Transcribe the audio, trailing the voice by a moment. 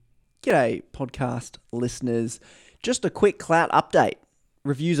G'day, podcast listeners. Just a quick clout update.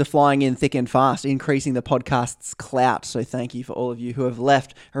 Reviews are flying in thick and fast, increasing the podcast's clout. So thank you for all of you who have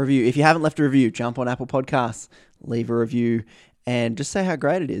left a review. If you haven't left a review, jump on Apple Podcasts, leave a review, and just say how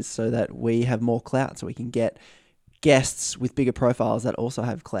great it is so that we have more clout, so we can get guests with bigger profiles that also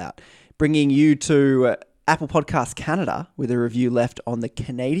have clout. Bringing you to Apple Podcasts Canada with a review left on the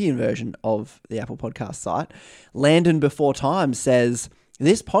Canadian version of the Apple Podcast site. Landon Before Time says,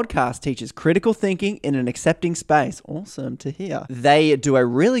 "This podcast teaches critical thinking in an accepting space." Awesome to hear. They do a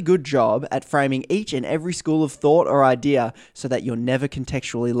really good job at framing each and every school of thought or idea so that you're never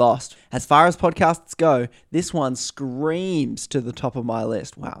contextually lost. As far as podcasts go, this one screams to the top of my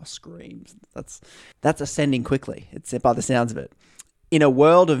list. Wow, screams. That's ascending quickly. It's by the sounds of it. In a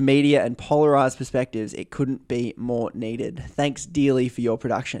world of media and polarized perspectives, it couldn't be more needed. Thanks dearly for your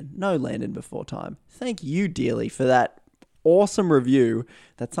production. No, Landon Before Time. Thank you dearly for that awesome review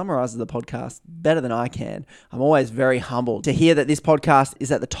that summarizes the podcast better than I can. I'm always very humbled to hear that this podcast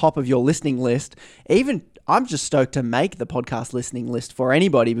is at the top of your listening list. I'm just stoked to make the podcast listening list for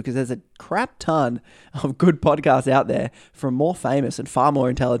anybody, because there's a crap ton of good podcasts out there from more famous and far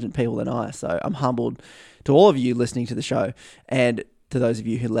more intelligent people than I. So I'm humbled to all of you listening to the show, and to those of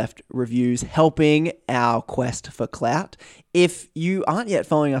you who left reviews, helping our quest for clout. If you aren't yet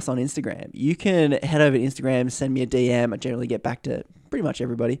following us on Instagram, you can head over to Instagram, send me a DM. I generally get back to pretty much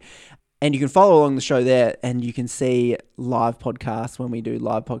everybody. And you can follow along the show there, and you can see live podcasts. When we do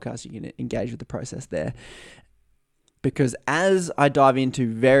live podcasts, you can engage with the process there. Because as I dive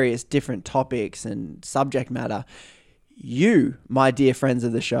into various different topics and subject matter, you, my dear friends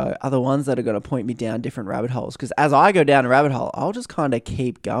of the show, are the ones that are going to point me down different rabbit holes. Because as I go down a rabbit hole, I'll just kind of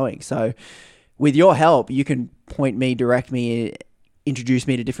keep going. So with your help, you can point me, direct me, introduce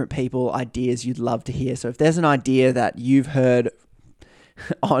me to different people, ideas you'd love to hear. So if there's an idea that you've heard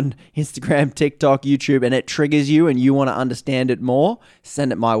on Instagram, TikTok, YouTube, and it triggers you and you want to understand it more,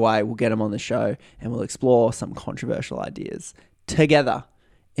 send it my way. We'll get them on the show and we'll explore some controversial ideas together.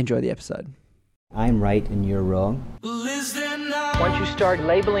 Enjoy the episode. I'm right and you're wrong. Once you start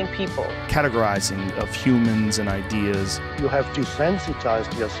labeling people, categorizing of humans and ideas, you have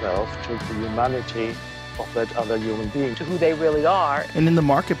desensitized yourself to the humanity of that other human being. to who they really are, and in the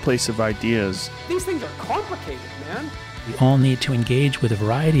marketplace of ideas, These things are complicated, man. We all need to engage with a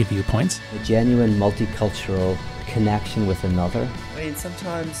variety of viewpoints. A genuine multicultural connection with another. I mean,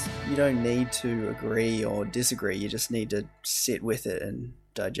 sometimes you don't need to agree or disagree. You just need to sit with it and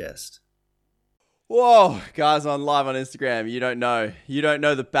digest. Whoa, guys, on live on Instagram, you don't know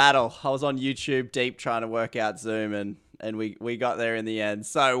the battle. I was on YouTube deep trying to work out Zoom, and we got there in the end.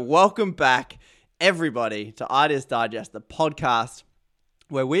 So welcome back, everybody, to Ideas Digest, the podcast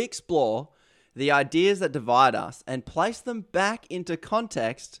where we explore the ideas that divide us and place them back into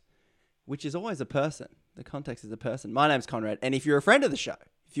context, which is always a person. The context is a person. My name's Conrad, and if you're a friend of the show,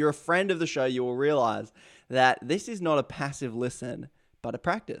 you will realize that this is not a passive listen, but a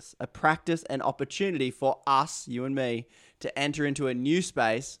practice and opportunity for us, you and me, to enter into a new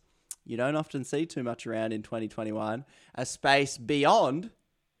space you don't often see too much around in 2021, a space beyond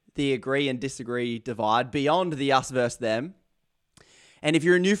the agree and disagree divide, beyond the us versus them. And if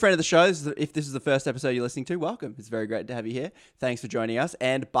you're a new friend of the show, if this is the first episode you're listening to, welcome. It's very great to have you here. Thanks for joining us,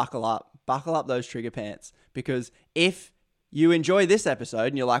 and buckle up those trigger pants, because if you enjoy this episode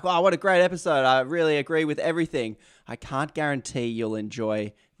and you're like, wow, what a great episode, I really agree with everything, I can't guarantee you'll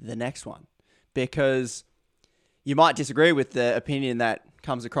enjoy the next one, because you might disagree with the opinion that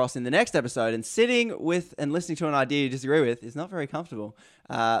comes across in the next episode, and sitting with and listening to an idea you disagree with is not very comfortable.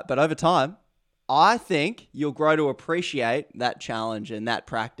 But over time, I think you'll grow to appreciate that challenge and that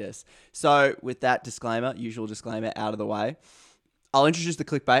practice. So with that usual disclaimer out of the way, I'll introduce the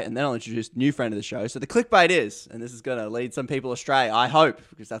clickbait, and then I'll introduce new friend of the show. So the clickbait is, and this is going to lead some people astray, I hope,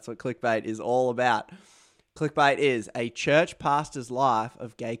 because that's what clickbait is all about. Clickbait is a church pastor's life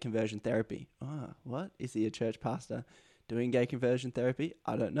of gay conversion therapy. Oh, what? Is he a church pastor doing gay conversion therapy?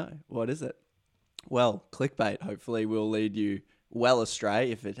 I don't know. What is it? Well, clickbait hopefully will lead you well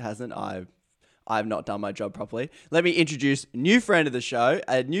astray. If it hasn't, I've not done my job properly. Let me introduce new friend of the show,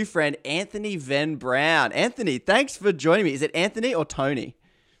 a new friend, Anthony Venn Brown. Anthony, thanks for joining me. Is it Anthony or Tony?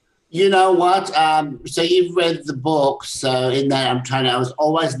 You know what? So you've read the book. So in that, I'm Tony. I was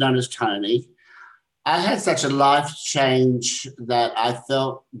always known as Tony. I had such a life change that I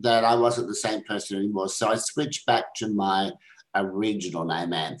felt that I wasn't the same person anymore. So I switched back to my original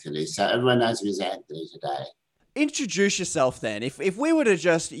name, Anthony. So everyone knows me as Anthony today. introduce yourself then. If we were to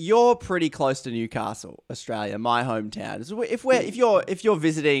just, you're pretty close to Newcastle, Australia, my hometown. So if you're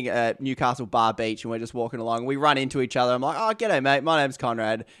visiting Newcastle Bar Beach and we're just walking along, we run into each other. I'm like, oh, g'day mate, my name's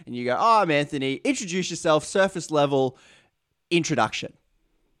Conrad, and you go, oh, I'm Anthony. Introduce yourself, surface level introduction.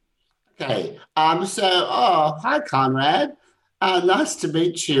 Okay. Hi Conrad. Nice to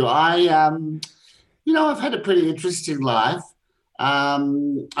meet you. I've had a pretty interesting life.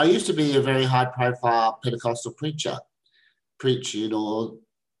 I used to be a very high-profile Pentecostal preacher, preaching all,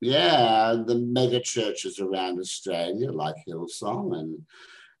 the mega churches around Australia, like Hillsong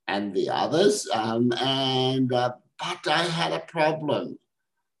and the others. But I had a problem.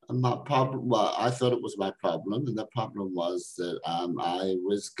 My problem, well, I thought it was my problem, and the problem was that I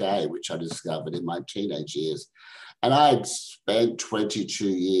was gay, which I discovered in my teenage years. And I'd spent 22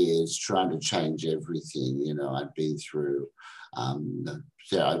 years trying to change everything. I'd been through,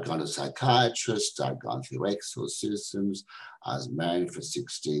 I'd gone to psychiatrists, I'd gone through exorcisms, I was married for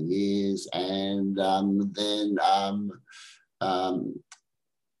 16 years, and then I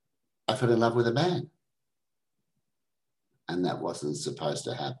fell in love with a man. And that wasn't supposed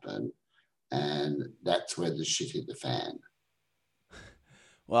to happen. And that's where the shit hit the fan.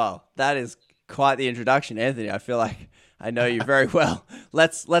 Wow, that is quite the introduction, Anthony. I feel like I know you very well.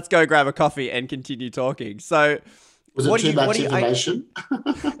 Let's go grab a coffee and continue talking. So, was it too much information?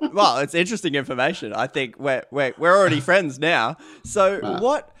 Well, it's interesting information. I think we're already friends now. So,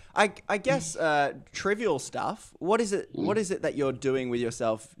 what I guess trivial stuff. What is it? What is it that you're doing with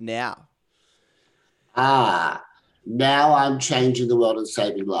yourself now? Now I'm changing the world and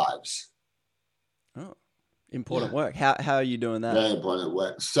saving lives. Oh, important work. How are you doing that? Very important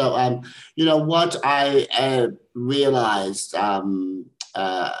work. So, what I realized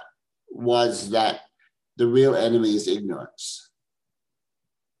was that the real enemy is ignorance.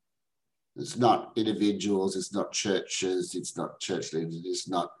 It's not individuals, it's not churches, it's not church leaders, it's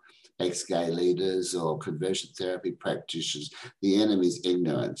not ex-gay leaders or conversion therapy practitioners. The enemy is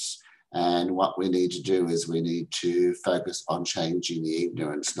ignorance. And what we need to do is we need to focus on changing the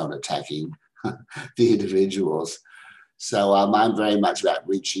ignorance, not attacking the individuals. So I'm very much about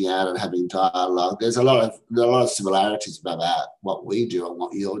reaching out and having dialogue. There's a lot of similarities about what we do and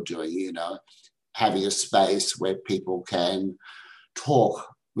what you're doing, having a space where people can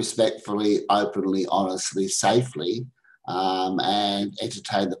talk respectfully, openly, honestly, safely, and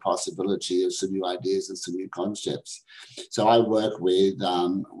entertain the possibility of some new ideas and some new concepts. So I work with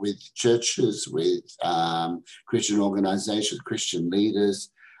churches, with Christian organizations, Christian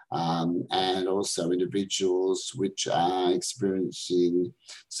leaders, and also individuals which are experiencing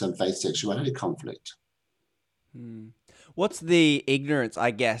some faith sexuality conflict. What's the ignorance,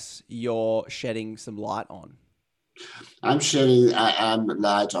 I guess, you're shedding some light on? I'm shedding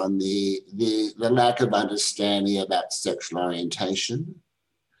light on the lack of understanding about sexual orientation.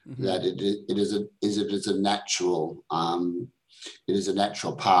 Mm-hmm. That it is a natural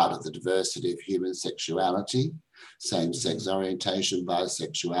part of the diversity of human sexuality, same-sex orientation,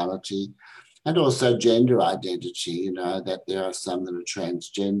 bisexuality, and also gender identity. That there are some that are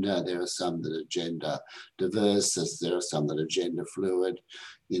transgender, there are some that are gender diverse, there are some that are gender fluid.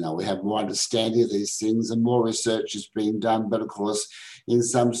 We have more understanding of these things and more research is being done. But of course, in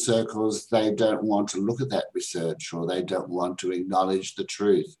some circles, they don't want to look at that research, or they don't want to acknowledge the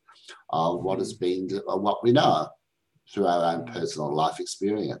truth of what has been, or what we know through our own personal life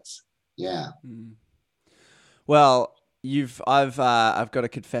experience. Yeah. Well, I've got to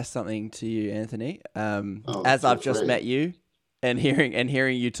confess something to you, Anthony. As I've just met you and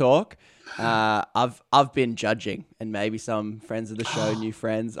hearing you talk, I've been judging, and maybe some friends of the show, new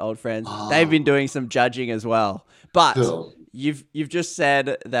friends, old friends, they've been doing some judging as well. But cool. You've just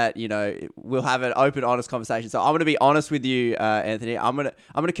said that we'll have an open, honest conversation. So I'm going to be honest with you, Anthony. I'm going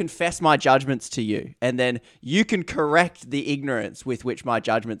to confess my judgments to you, and then you can correct the ignorance with which my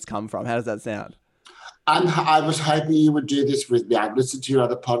judgments come from. How does that sound? I was hoping you would do this with me. I've listened to your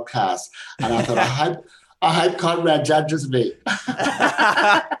other podcasts, and I thought, I hope Conrad judges me.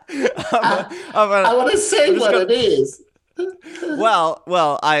 I want to see what it is. Well,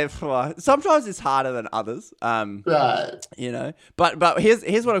 sometimes it's harder than others. Right. But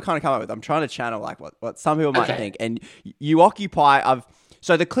here's what I've kind of come up with. I'm trying to channel like what some people might think, and you occupy.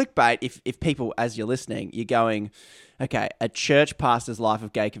 So the clickbait. If people, as you're listening, you're going, okay, a church pastor's life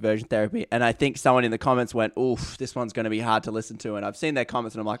of gay conversion therapy, and I think someone in the comments went, oof, this one's going to be hard to listen to, and I've seen their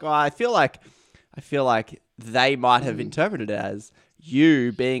comments, and I'm like, oh, I feel like they might have interpreted it as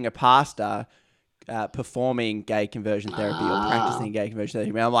you being a pastor performing gay conversion therapy or practicing gay conversion therapy.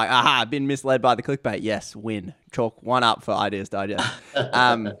 And I'm like, I've been misled by the clickbait. Yes, win. Chalk one up for Ideas Digest.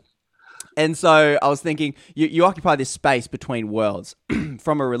 And so I was thinking, you occupy this space between worlds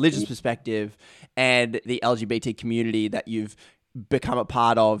from a religious perspective and the LGBT community that you've become a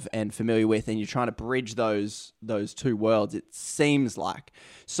part of and familiar with, and you're trying to bridge those two worlds, it seems like.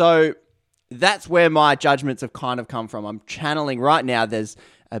 So that's where my judgments have kind of come from. I'm channeling right now. There's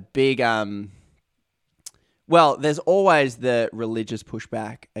a big, there's always the religious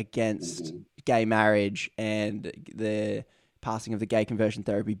pushback against gay marriage and the passing of the gay conversion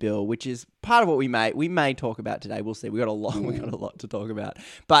therapy bill, which is part of what we may talk about today. We'll see. We got a lot to talk about.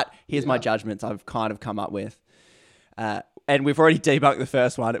 But here's my judgments I've kind of come up with. And we've already debunked the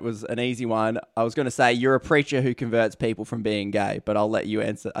first one. It was an easy one. I was going to say you're a preacher who converts people from being gay, but I'll let you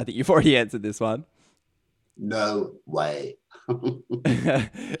answer. I think you've already answered this one. No way.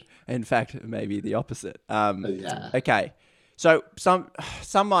 In fact, maybe the opposite. Okay. So some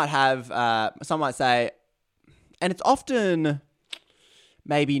might say, and it's often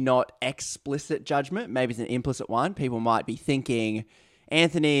maybe not explicit judgment, maybe it's an implicit one. People might be thinking,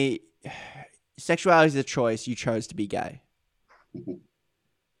 Anthony, sexuality is a choice. You chose to be gay.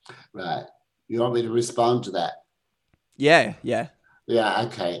 Right. You want me to respond to that? Yeah. Yeah,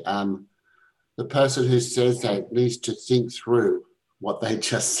 okay. The person who says that needs to think through what they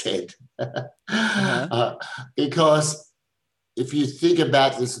just said. Because if you think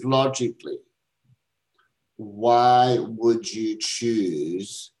about this logically, why would you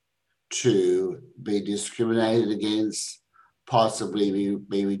choose to be discriminated against, possibly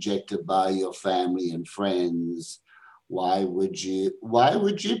be rejected by your family and friends? Why would you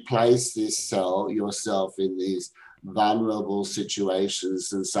place yourself in these vulnerable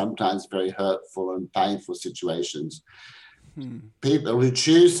situations and sometimes very hurtful and painful situations? People who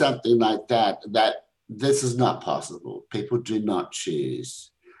choose something like that this is not possible. People do not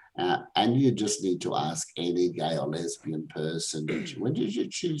choose. And you just need to ask any gay or lesbian person, when did you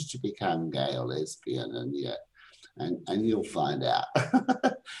choose to become gay or lesbian? And you'll find out.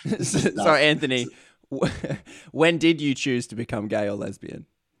 Sorry, Anthony. When did you choose to become gay or lesbian?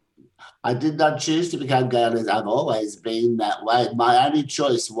 I did not choose to become gay or lesbian. I've always been that way. My only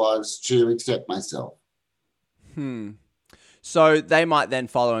choice was to accept myself. So they might then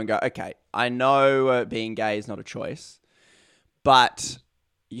follow and go, okay, I know being gay is not a choice, but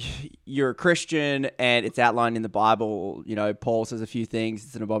you're a Christian and it's outlined in the Bible. You know, Paul says a few things,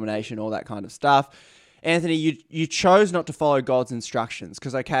 it's an abomination, all that kind of stuff. Anthony, you chose not to follow God's instructions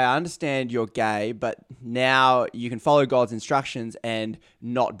because, okay, I understand you're gay, but now you can follow God's instructions and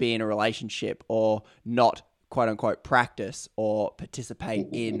not be in a relationship or not, quote unquote, practice or participate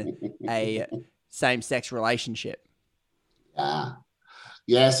in a same-sex relationship.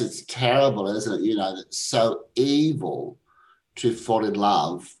 Yes, it's terrible, isn't it? You know, it's so evil to fall in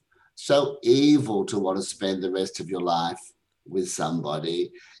love, so evil to want to spend the rest of your life with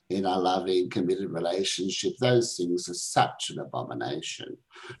somebody in a loving, committed relationship. Those things are such an abomination.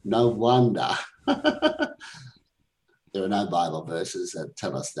 No wonder there are no Bible verses that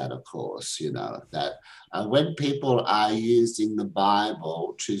tell us that, of course, you know, that when people are using the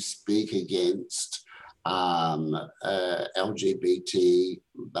Bible to speak against LGBT,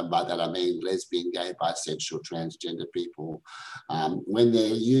 by that I mean lesbian, gay, bisexual, transgender people, when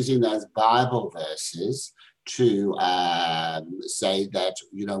they're using those Bible verses to say that,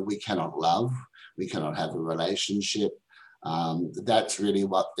 you know, we cannot love, we cannot have a relationship. That's really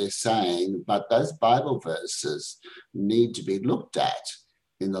what they're saying. But those Bible verses need to be looked at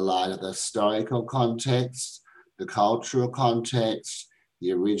in the light of the historical context, the cultural context,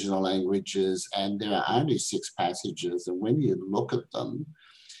 the original languages, and there are only 6 passages. And when you look at them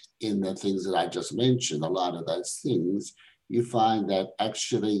in the things that I just mentioned, a lot of those things, you find that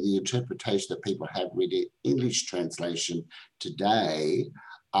actually the interpretation that people have with the English translation today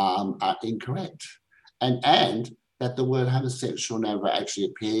are incorrect. And that the word homosexual never actually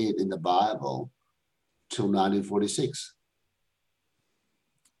appeared in the Bible till 1946.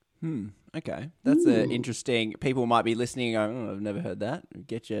 Okay, that's interesting. People might be listening and going, I've never heard that.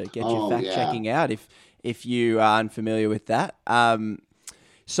 Get your fact checking out if you are unfamiliar with that.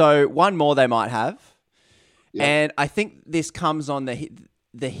 So one more they might have. Yep. And I think this comes on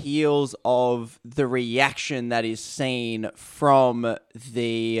the heels of the reaction that is seen from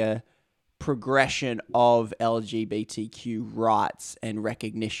the progression of LGBTQ rights and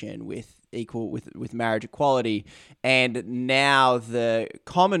recognition with marriage equality, and now the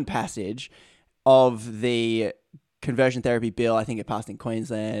common passage of the conversion therapy bill. I think it passed in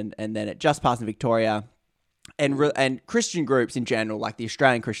Queensland, and then it just passed in Victoria. And Christian groups in general, like the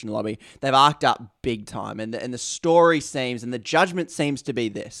Australian Christian Lobby, they've arced up big time. And the story seems, and the judgment seems to be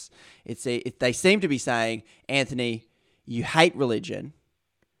this. They seem to be saying, Anthony, you hate religion.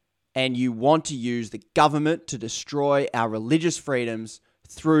 and you want to use the government to destroy our religious freedoms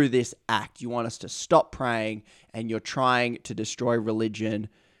through this act. You want us to stop praying, and you're trying to destroy religion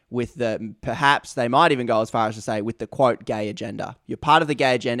with the, perhaps they might even go as far as to say, with the quote, gay agenda. You're part of the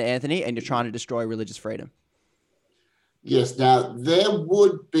gay agenda, Anthony, and you're trying to destroy religious freedom. Yes. Now, there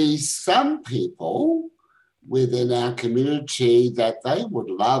would be some people within our community that they would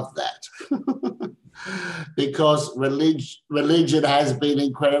love that because religion has been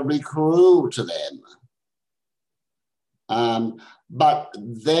incredibly cruel to them. But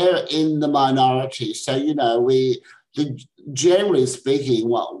they're in the minority. So, generally speaking,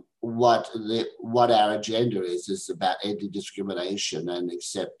 what our agenda is about anti-discrimination and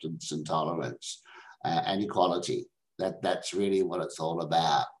acceptance and tolerance and equality. That's really what it's all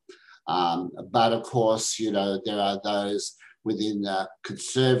about. But of course, there are those within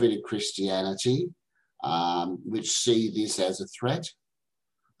conservative Christianity which see this as a threat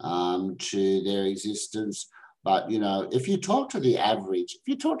to their existence. But, if you talk to the average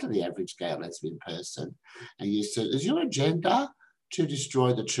gay or lesbian person and you say, is your agenda to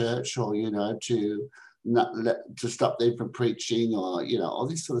destroy the church or, to stop them from preaching or, all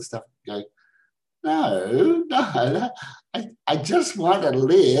this sort of stuff, go, no, I just want to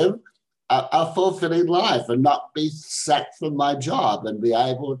live a fulfilling life and not be sacked from my job and be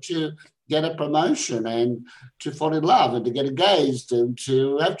able to get a promotion and to fall in love and to get engaged and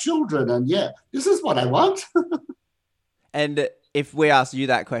to have children. And this is what I want. And if we ask you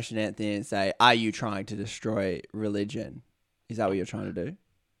that question, Anthony, and say, are you trying to destroy religion? Is that what you're trying to do?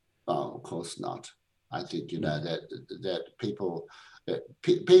 Oh, of course not. I think, that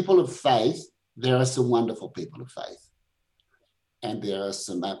people of faith, there are some wonderful people of faith, and there are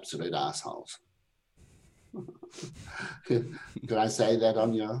some absolute assholes. Can I say that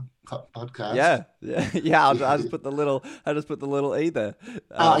on your podcast? Yeah. I'll just put the little e there.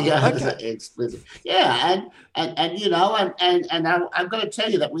 Okay. Explicit. Yeah, and I'm going to tell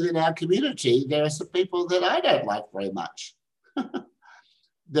you that within our community, there are some people that I don't like very much.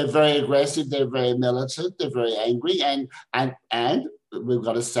 They're very aggressive. They're very militant. They're very angry, and we've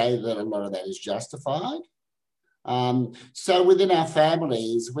got to say that a lot of that is justified. So within our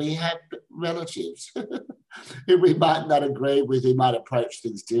families, we have relatives who we might not agree with, who might approach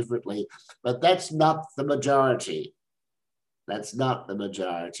things differently, but that's not the majority. That's not the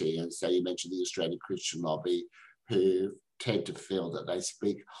majority. And so you mentioned the Australian Christian Lobby, who tend to feel that they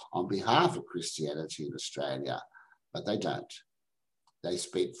speak on behalf of Christianity in Australia, but they don't. They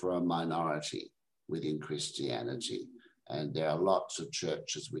speak for a minority within Christianity. And there are lots of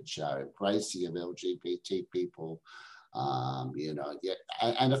churches which are embracing of LGBT people, and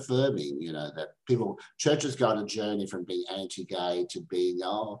affirming, that churches go on a journey from being anti-gay to being,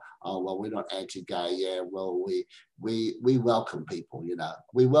 well, we're not anti-gay. Yeah, well, we welcome people,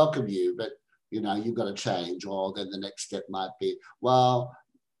 we welcome you, but, you've got to change. Or then the next step might be, well,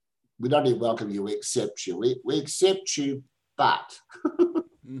 we don't even welcome you, we accept you. We accept you, but...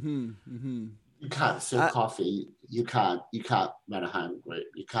 You can't sell coffee. You can't run a home group.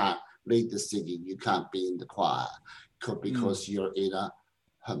 You can't lead the singing. You can't be in the choir because you're in a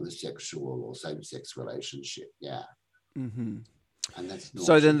homosexual or same-sex relationship. Yeah. Mm-hmm. And that's not.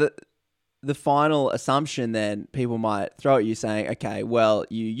 So then the final assumption then people might throw at you saying, okay, well,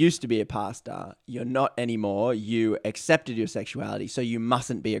 you used to be a pastor. You're not anymore. You accepted your sexuality, so you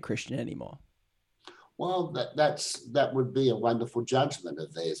mustn't be a Christian anymore. Well, that would be a wonderful judgment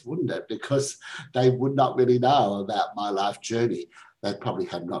of theirs, wouldn't it? Because they would not really know about my life journey. They probably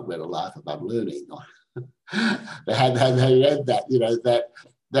had not read A Life Above Learning. They had read that,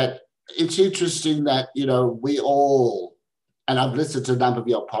 that it's interesting that, we all, and I've listened to a number of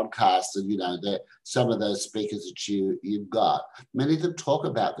your podcasts and, that some of those speakers that you've got, many of them talk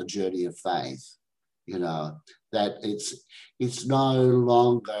about the journey of faith. That it's no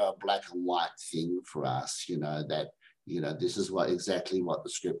longer a black and white thing for us, that, this is exactly what the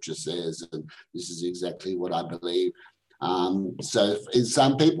scripture says, and this is exactly what I believe. So in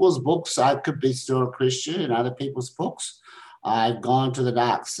some people's books, I could be still a Christian. In other people's books, I've gone to the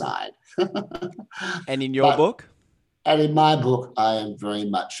dark side. And in your book? And in my book, I am very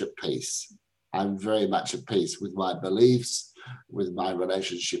much at peace. I'm very much at peace with my beliefs, with my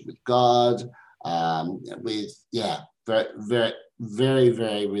relationship with God, very, very, very,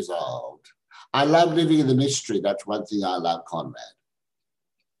 very resolved. I love living in the mystery. That's one thing I love, Conrad.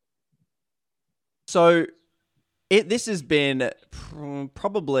 So this has been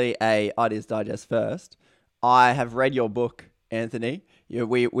probably a Ideas Digest first. I have read your book, Anthony.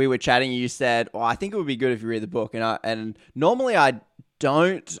 We were chatting. You said, I think it would be good if you read the book. And normally I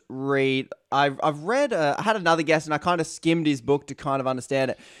don't read. I've read. I had another guest, and I kind of skimmed his book to kind of understand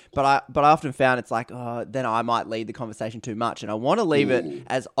it. But I often found it's like, then I might lead the conversation too much, and I want to leave it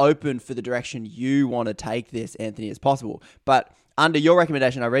as open for the direction you want to take this, Anthony, as possible. But under your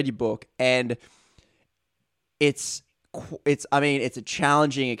recommendation, I read your book, and it's a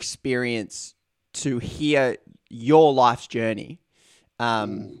challenging experience to hear your life's journey,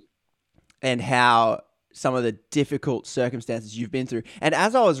 and how some of the difficult circumstances you've been through. And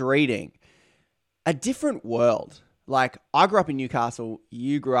as I was reading, a different world. Like, I grew up in Newcastle,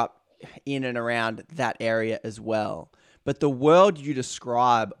 you grew up in and around that area as well. But the world you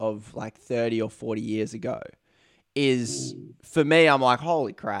describe of like 30 or 40 years ago is, for me, I'm like,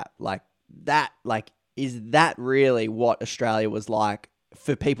 holy crap. Is that really what Australia was like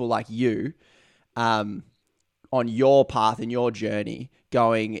for people like you, on your path and your journey,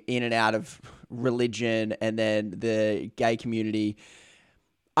 going in and out of religion and then the gay community?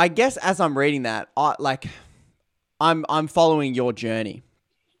 I guess as I'm reading that, I'm following your journey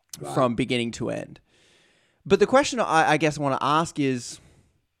from beginning to end. But the question I guess I want to ask is,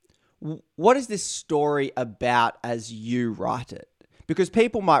 what is this story about as you write it? Because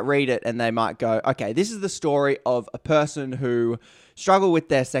people might read it and they might go, okay, this is the story of a person who struggled with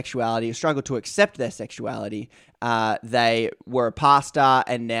their sexuality, struggled to accept their sexuality. They were a pastor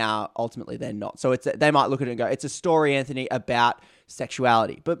and now ultimately they're not. So they might look at it and go, it's a story, Anthony, about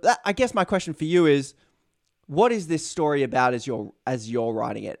sexuality. But I guess my question for you is, what is this story about as you're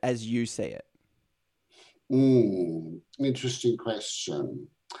writing it, as you see it? Interesting question.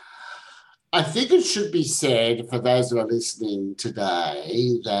 I think it should be said for those that are listening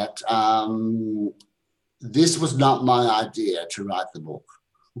today that this was not my idea to write the book.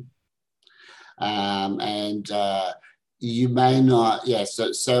 You may not, yes.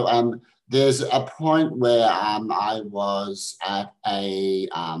 So there's a point where I was at a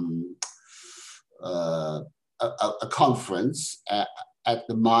conference at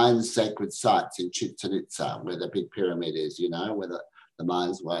the Mayan sacred sites in Chichen Itza, where the big pyramid is, where the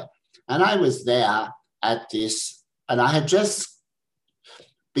Mayans were. And I was there at this, and I had just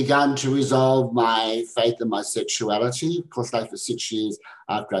begun to resolve my faith and my sexuality. Of course, for 6 years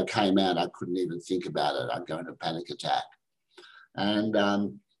after I came out, I couldn't even think about it. I'd go into a panic attack. And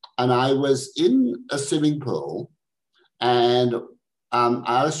I was in a swimming pool, and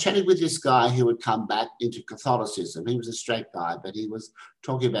I was chatting with this guy who had come back into Catholicism. He was a straight guy, but he was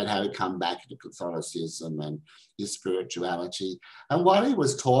talking about how he'd come back into Catholicism and his spirituality. And while he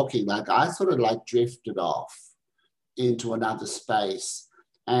was talking, I sort of drifted off into another space.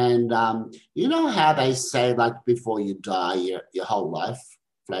 And you know how they say, before you die, your whole life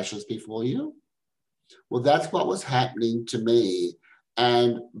flashes before you? Well, that's what was happening to me.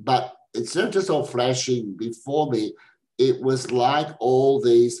 But it's not just all flashing before me. It was like all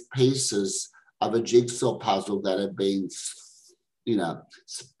these pieces of a jigsaw puzzle that had been,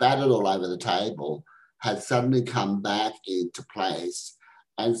 spattered all over the table, had suddenly come back into place.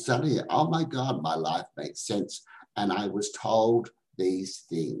 And suddenly, oh my God, my life makes sense. And I was told these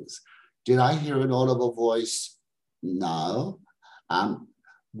things. Did I hear an audible voice? No.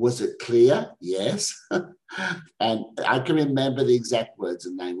 Was it clear? Yes. And I can remember the exact words,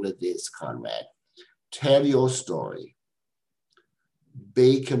 and they were this, Conrad. Tell your story.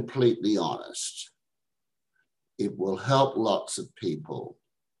 Be completely honest. It will help lots of people.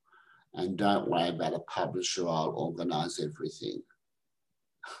 And don't worry about a publisher. I'll organize everything.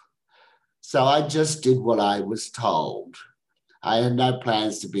 So I just did what I was told. I had no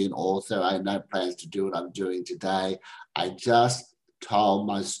plans to be an author. I had no plans to do what I'm doing today. I just told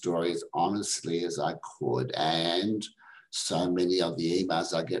my story as honestly as I could. And so many of the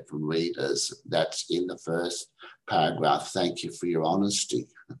emails I get from readers, that's in the first paragraph. Thank you for your honesty.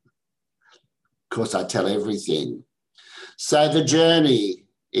 Of course, I tell everything. So the journey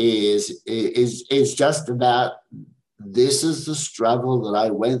is just about, this is the struggle that I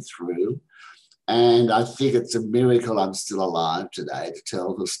went through. And I think it's a miracle I'm still alive today to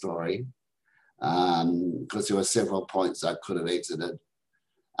tell the story, because there were several points I could have exited.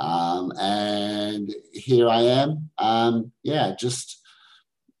 And here I am, just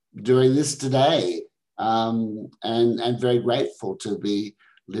doing this today, and very grateful to be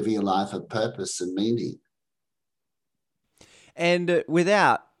living a life of purpose and meaning. And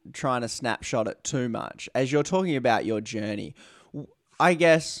without trying to snapshot it too much, as you're talking about your journey, I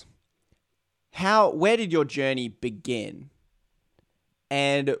guess, where did your journey begin?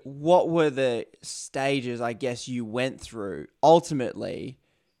 And what were the stages, I guess, you went through ultimately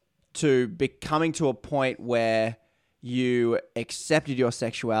to coming to a point where you accepted your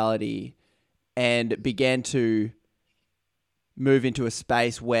sexuality and began to move into a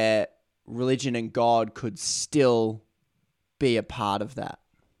space where religion and God could still be a part of that?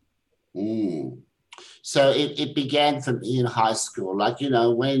 So it began for me in high school. Like, you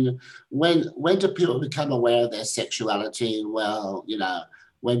know, when do people become aware of their sexuality? Well, you know,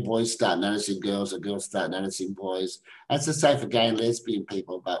 when boys start noticing girls or girls start noticing boys. That's the same for gay and lesbian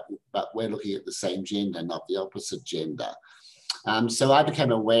people, but we're looking at the same gender, not the opposite gender. So I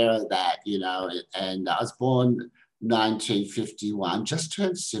became aware of that, you know, and I was born 1951, just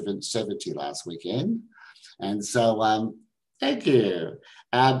turned 70 last weekend. And so, thank you.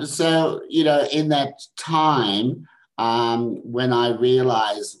 So, you know, in that time, when I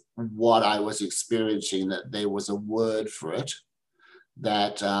realized what I was experiencing, that there was a word for it,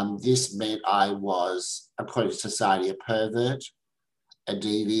 that this meant I was, according to society, a pervert, a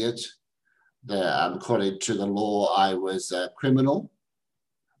deviant. According to the law, I was a criminal.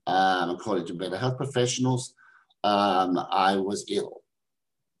 According to mental health professionals, I was ill.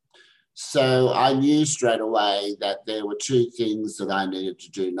 So I knew straight away that there were two things that I needed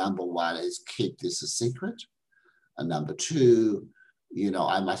to do. Number one is keep this a secret. And number two, you know,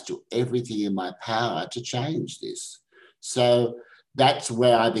 I must do everything in my power to change this. So that's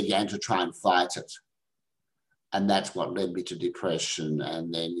where I began to try and fight it. And that's what led me to depression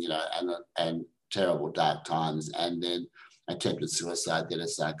and then, you know, and terrible dark times, and then attempted suicide, then a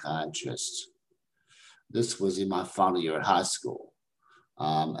psychiatrist. This was in my final year at high school.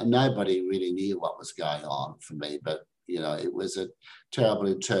 And nobody really knew what was going on for me, but, you know, it was a terrible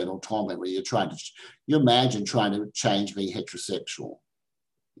internal torment where you imagine trying to change being heterosexual.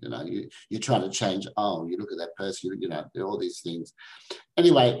 You know, you're trying to change, oh, you look at that person, you know, all these things.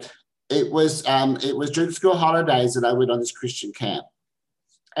 Anyway, it was during school holidays that I went on this Christian camp.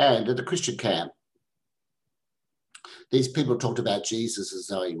 And at the Christian camp, these people talked about Jesus as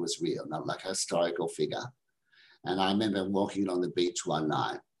though he was real, not like a historical figure. And I remember walking along the beach one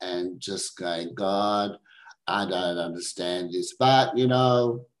night and just going, God, I don't understand this, but, you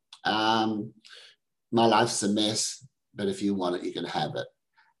know, my life's a mess, but if you want it, you can have it.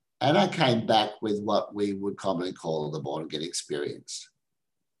 And I came back with what we would commonly call the born-again experience.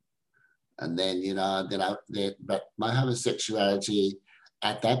 And then, you know, but my homosexuality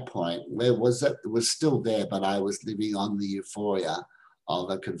at that point, where was it? It was still there, but I was living on the euphoria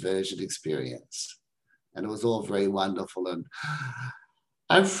of a conversion experience. And it was all very wonderful. And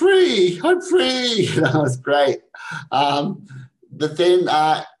I'm free. That was great. But then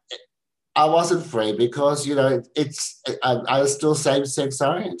I wasn't free because, you know, I was still same-sex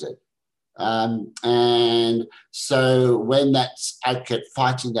oriented. And so when I kept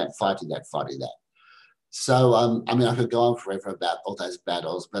fighting that. So, I mean, I could go on forever about all those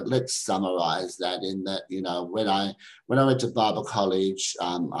battles, but let's summarize that in that, you know, when I went to Bible college,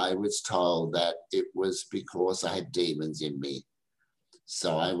 I was told that it was because I had demons in me.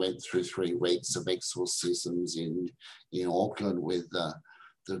 So I went through 3 weeks of exorcisms in Auckland with the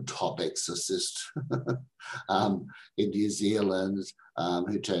top exorcist in New Zealand,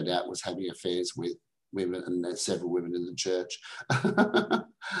 who turned out was having affairs with women and several women in the church.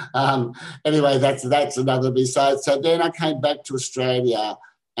 Anyway, that's another beside. So then I came back to Australia,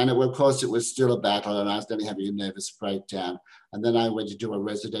 and of course it was still a battle, and I was only having a nervous breakdown. And then I went to do a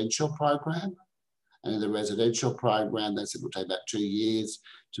residential program. And in the residential program, they said, it'll take about 2 years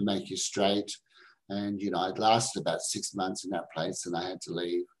to make you straight. And, you know, I'd lasted about 6 months in that place, and I had to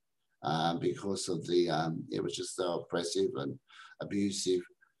leave because of it was just so oppressive and abusive.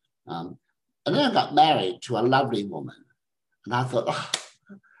 And then I got married to a lovely woman. And I thought, oh,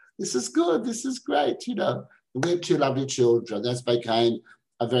 this is good. This is great. You know, we had 2 lovely children. That became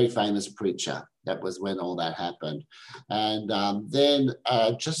a very famous preacher. That was when all that happened. And then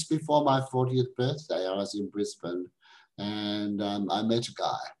just before my 40th birthday, I was in Brisbane and I met a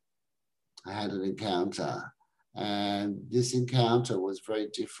guy. I had an encounter. And this encounter was very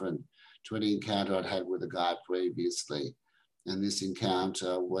different to any encounter I'd had with a guy previously. And this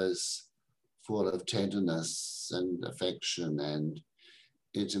encounter was full of tenderness and affection and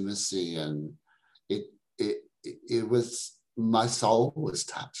intimacy, and it was, my soul was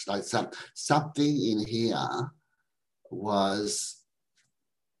touched. Like something in here was,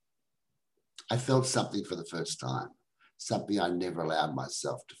 I felt something for the first time, something I never allowed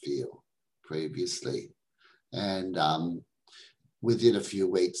myself to feel previously. And within a few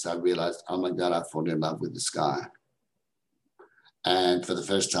weeks, I realized, oh my God, I've fallen in love with this guy. And for the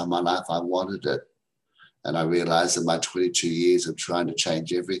first time in my life, I wanted it. And I realized that my 22 years of trying to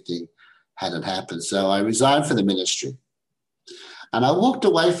change everything hadn't happened. So I resigned from the ministry. And I walked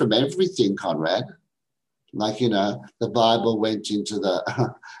away from everything, Conrad. Like, you know, the Bible went into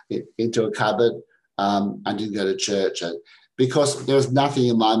a cupboard. I didn't go to church because there was nothing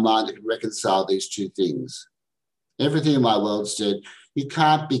in my mind that could reconcile these two things. Everything in my world said, you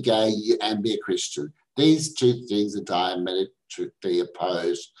can't be gay and be a Christian. These two things are diametrically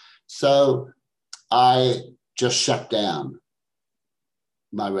opposed. So I just shut down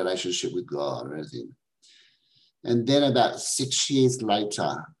my relationship with God or anything. And then about 6 years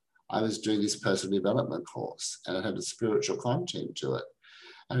later, I was doing this personal development course, and it had a spiritual content to it.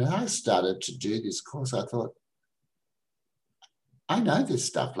 And when I started to do this course, I thought, I know this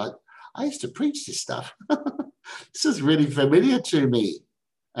stuff. Like, I used to preach this stuff. This is really familiar to me.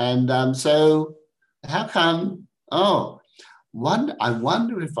 And so how come, I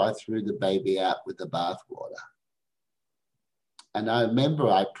wonder if I threw the baby out with the bathwater. And I remember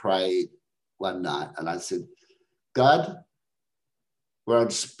I prayed one night and I said, God, we're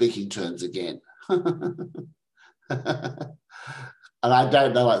on speaking terms again. And I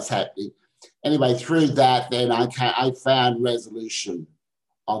don't know what's happening. Anyway, through that, then I found resolution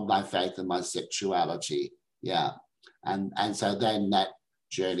of my faith and my sexuality. Yeah. And so then that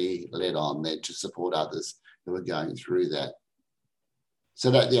journey led on then to support others who were going through that. So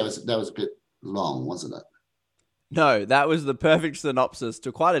that was a bit long, wasn't it? No, that was the perfect synopsis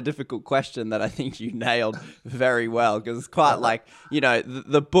to quite a difficult question that I think you nailed very well, because it's quite like,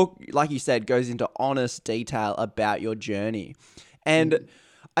 the book, like you said, goes into honest detail about your journey. And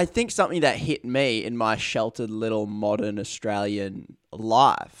I think something that hit me in my sheltered little modern Australian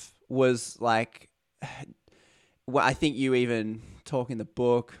life was like, well, I think you even talk in the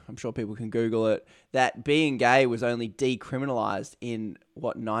book, I'm sure people can Google it, that being gay was only decriminalised in,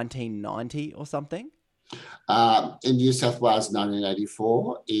 1990 or something? In New South Wales,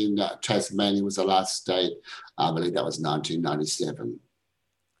 1984. In Tasmania was the last state. I believe that was 1997.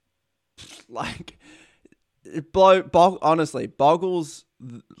 Like, honestly, boggles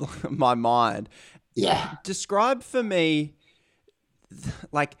my mind. Yeah. Describe for me,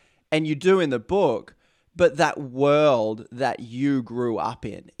 like, and you do in the book, but that world that you grew up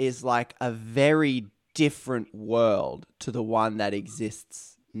in is like a very different world to the one that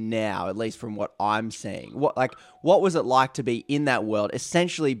exists now, at least from what I'm seeing. What was it like to be in that world,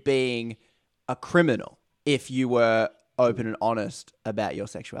 essentially being a criminal if you were open and honest about your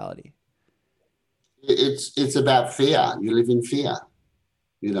sexuality? It's about fear. You live in fear.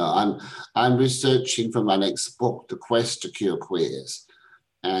 I'm researching for my next book, The Quest to Cure Queers.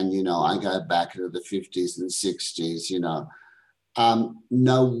 And, I go back into the 50s and 60s,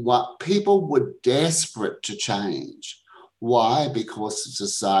 what people were desperate to change. Why? Because of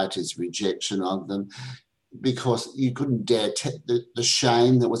society's rejection of them, because you couldn't dare the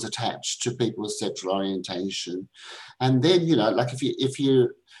shame that was attached to people's sexual orientation. And then, like if you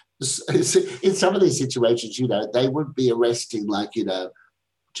in some of these situations, they would be arresting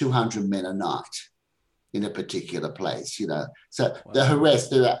 200 men a night in a particular place, So wow.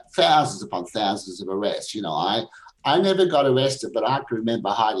 There are thousands upon thousands of arrests. I never got arrested, but I can remember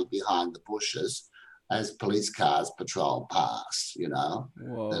hiding behind the bushes as police cars patrol past,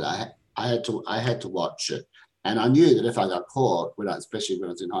 that I had to watch it. And I knew that if I got caught, especially when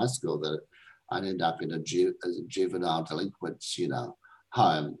I was in high school, that I'd end up in a juvenile delinquent's,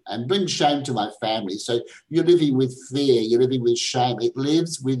 home and bring shame to my family. So you're living with fear, you're living with shame. It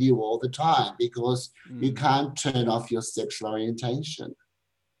lives with you all the time because you can't turn off your sexual orientation.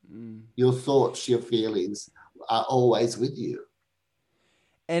 Your thoughts, your feelings are always with you.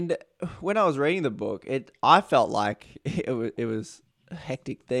 And when I was reading the book, I felt like it was a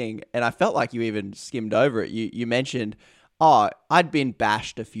hectic thing, and I felt like you even skimmed over it. You mentioned, I'd been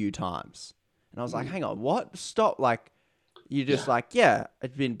bashed a few times, and I was like, hang on, what? Stop! Like, you just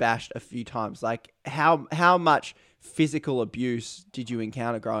I'd been bashed a few times. Like, how much physical abuse did you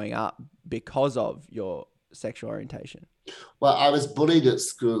encounter growing up because of your sexual orientation? Well, I was bullied at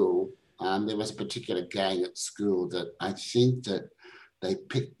school. There was a particular gang at school that I think that they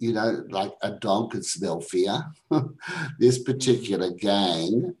picked, like a dog could smell fear. This particular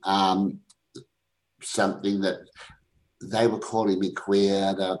gang, something that they were calling me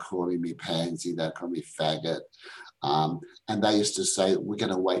queer, they were calling me pansy, they were calling me faggot. And they used to say, we're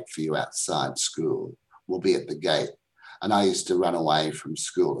going to wait for you outside school. We'll be at the gate. And I used to run away from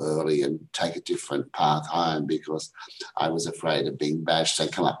school early and take a different path home because I was afraid of being bashed.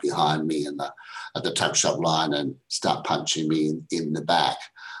 They'd come up behind me at the tuck shop line and start punching me in the back.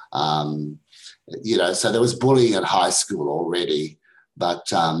 So there was bullying at high school already. But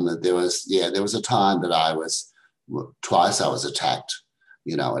there was a time that twice I was attacked,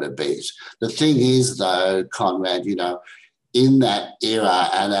 at a beach. The thing is, though, Conrad, in that era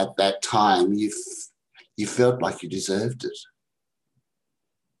and at that time, you felt like you deserved it.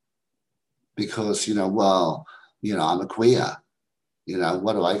 Because, I'm a queer.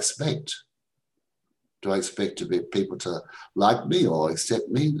 What do I expect? Do I expect people to like me or accept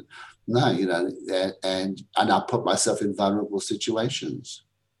me? No, and I put myself in vulnerable situations.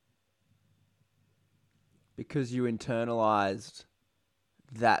 Because you internalized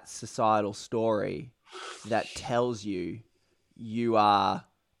that societal story that tells you are,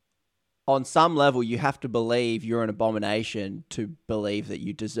 on some level, you have to believe you're an abomination to believe that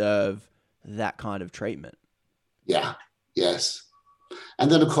you deserve that kind of treatment. Yeah. Yes.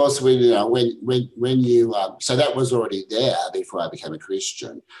 And then, of course, when you so that was already there before I became a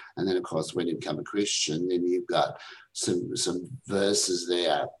Christian. And then, of course, when you become a Christian, then you've got some verses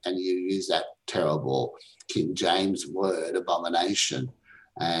there, and you use that terrible King James word, abomination,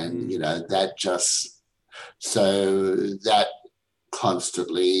 and that just that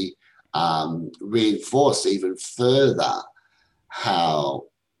constantly reinforced even further how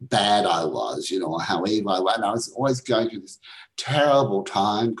bad I was, how evil I was. And I was always going through this terrible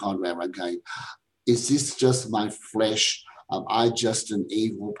time, Conrad, where I'm going, is this just my flesh? Am I just an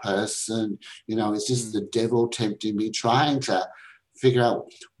evil person? Is this the devil tempting me, trying to figure out,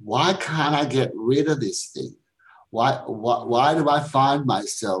 why can't I get rid of this thing? Why do I find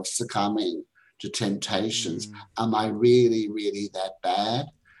myself succumbing to temptations? Am I really, really that bad?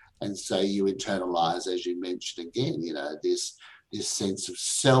 And so you internalize, as you mentioned again, this sense of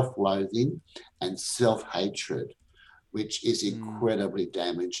self-loathing and self-hatred, which is incredibly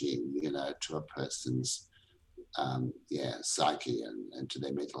damaging, to a person's psyche and to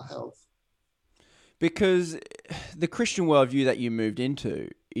their mental health. Because the Christian worldview that you moved into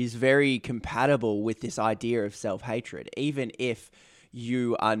is very compatible with this idea of self-hatred, even if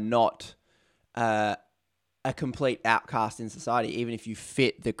you are not a complete outcast in society, even if you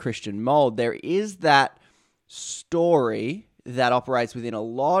fit the Christian mold. There is that story that operates within a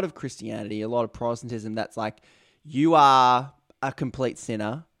lot of Christianity, a lot of Protestantism, that's like, you are a complete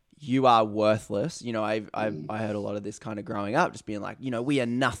sinner, you are worthless. I heard a lot of this kind of growing up, just being like, we are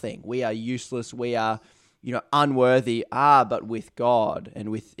nothing, we are useless, we are, unworthy. But with God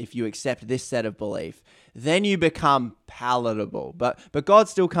and if you accept this set of belief, then you become palatable. But God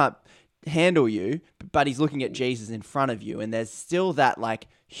still can't handle you, but he's looking at Jesus in front of you, and there's still that like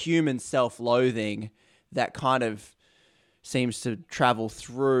human self-loathing that kind of seems to travel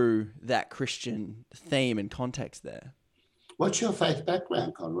through that Christian theme and context there. What's your faith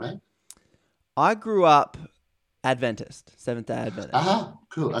background, Conrad? I grew up Adventist, Seventh-day Adventist.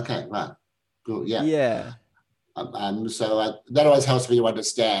 Cool. Okay, right. Cool. Yeah. Yeah. So that always helps me to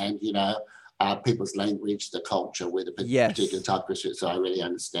understand, people's language, the culture, with a particular type of Christian. So I really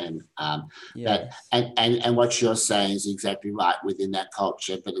understand that. And what you're saying is exactly right within that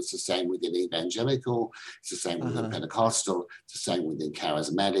culture, but it's the same within evangelical, it's the same within Pentecostal, it's the same within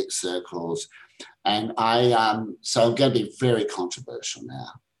charismatic circles. And so I'm going to be very controversial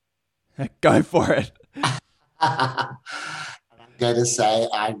now. Go for it. I'm going to say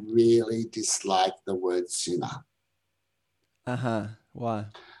I really dislike the word sinner. Why?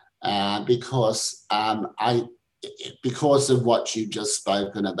 Because of what you've just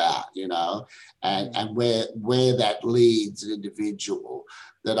spoken about, and where that leads an individual,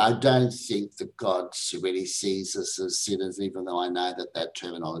 that I don't think that God really sees us as sinners, even though I know that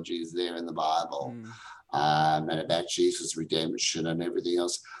terminology is there in the Bible, and about Jesus' redemption and everything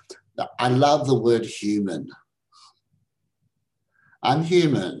else. I love the word human. I'm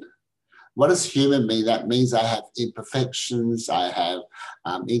human. What does human mean? That means I have imperfections, I have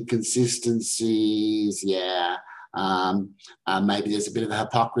inconsistencies, maybe there's a bit of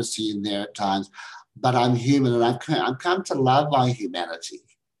hypocrisy in there at times, but I'm human, and I've come to love my humanity.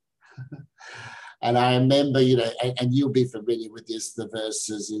 And I remember, and you'll be familiar with this, the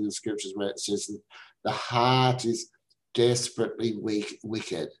verses in the scriptures where it says that the heart is desperately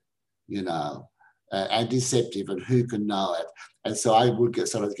wicked, and deceptive, and who can know it? And so I would get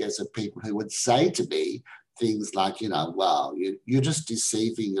some people who would say to me things like, wow, you're just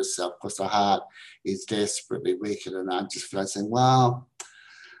deceiving yourself because the heart is desperately wicked. And I just feel like saying, well,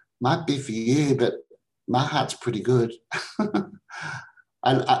 might be for you, but my heart's pretty good.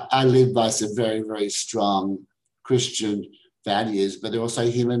 I live by some very, very strong Christian values, but they're also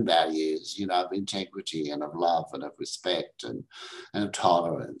human values, of integrity and of love and of respect and of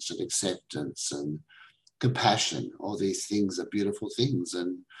tolerance and acceptance and compassion. All these things are beautiful things.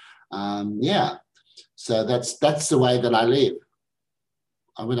 And so that's the way that I live.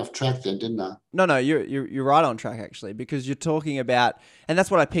 I went off track then, didn't I? No, you're right on track, actually, because you're talking about, and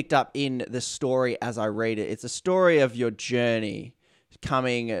that's what I picked up in the story as I read it. It's a story of your journey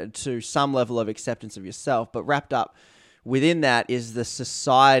coming to some level of acceptance of yourself, but wrapped up within that is the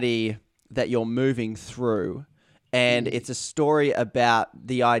society that you're moving through And it's a story about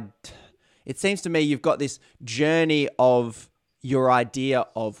it seems to me you've got this journey of your idea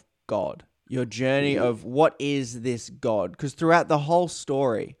of God, your journey of what is this God? Because throughout the whole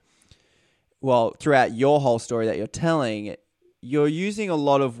story, throughout your whole story that you're telling, you're using a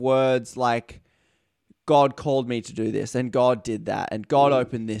lot of words like God called me to do this and God did that and God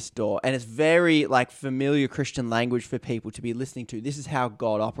opened this door. And it's very like familiar Christian language for people to be listening to. This is how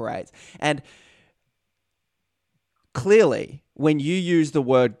God operates. And clearly, when you use the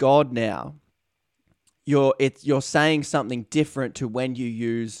word God now, you're saying something different to when you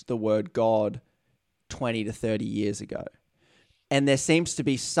use the word God 20 to 30 years ago. And there seems to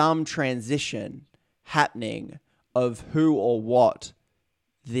be some transition happening of who or what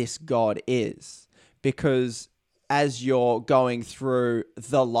this God is. Because as you're going through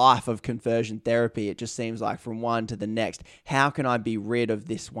the life of conversion therapy, it just seems like from one to the next, how can I be rid of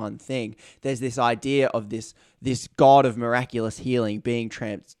this one thing? There's this idea of this God of miraculous healing being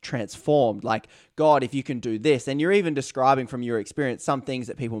transformed. Like, God, if you can do this, and you're even describing from your experience some things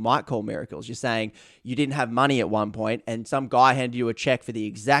that people might call miracles. You're saying you didn't have money at one point and some guy handed you a check for the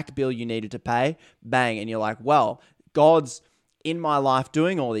exact bill you needed to pay, bang, and you're like, well, God's in my life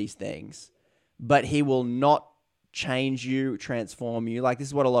doing all these things, but he will not change you, transform you. Like, this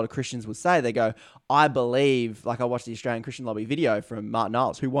is what a lot of Christians would say. They go, I believe, like I watched the Australian Christian Lobby video from Martin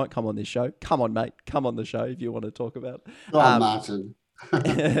Niles, who won't come on this show. Come on, mate. Come on the show if you want to talk about it. Martin.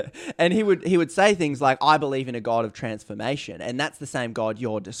 And he would say things like, I believe in a God of transformation. And that's the same God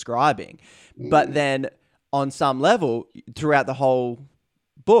you're describing. But then on some level, throughout the whole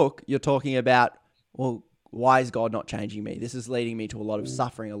book, you're talking about, well, why is God not changing me? This is leading me to a lot of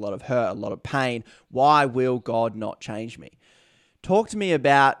suffering, a lot of hurt, a lot of pain. Why will God not change me? Talk to me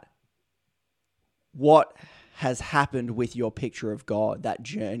about what has happened with your picture of God, that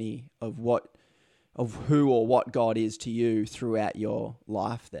journey of who or what God is to you throughout your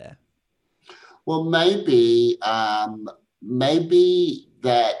life there. Well, maybe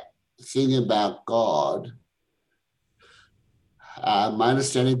that thing about God, my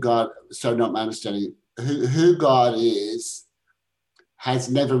understanding of God, not my understanding, who God is has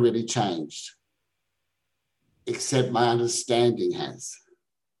never really changed, except my understanding has.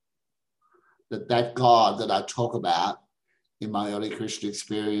 That God that I talk about in my early Christian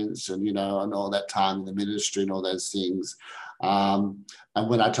experience and, and all that time in the ministry and all those things. And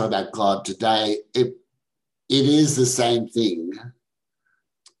when I talk about God today, it is the same thing.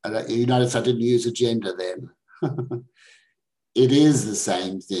 You notice I didn't use agenda then. It is the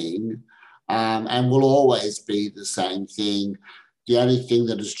same thing. And will always be the same thing. The only thing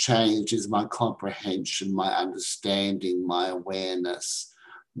that has changed is my comprehension, my understanding, my awareness,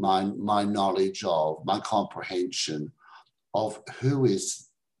 my knowledge of, my comprehension of who is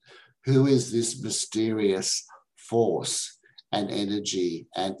this mysterious force and energy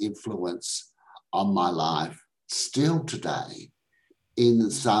and influence on my life still today in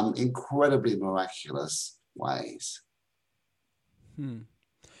some incredibly miraculous ways.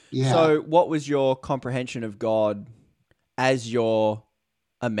 Yeah. So what was your comprehension of God as you're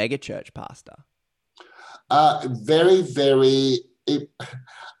a megachurch pastor? Very, very...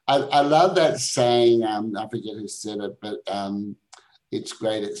 I love that saying. I forget who said it, but it's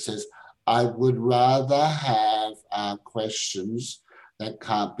great. It says, I would rather have questions that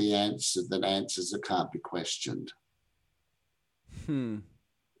can't be answered than answers that can't be questioned. And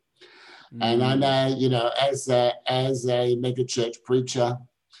I know, as a megachurch preacher,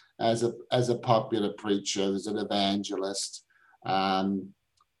 as a popular preacher, as an evangelist,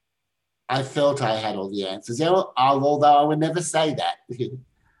 I felt I had all the answers, although I would never say that.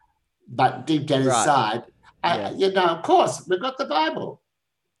 But deep down inside, of course, we've got the Bible.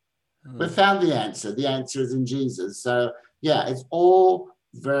 We found the answer. The answer is in Jesus. So, yeah, it's all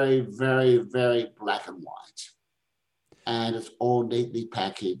very, very, very black and white. And it's all neatly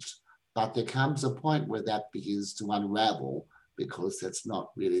packaged. But there comes a point where that begins to unravel because that's not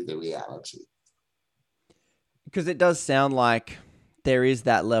really the reality. Because it does sound like there is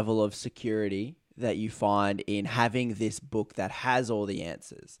that level of security that you find in having this book that has all the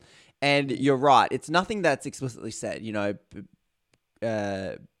answers. And you're right. It's nothing that's explicitly said.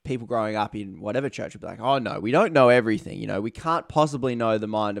 People growing up in whatever church would be like, oh, no, we don't know everything. We can't possibly know the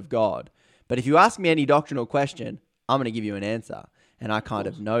mind of God. But if you ask me any doctrinal question, I'm going to give you an answer. And I kind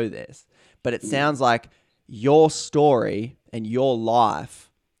of know this. But it sounds like your story and your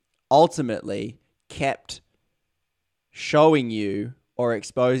life ultimately kept showing you or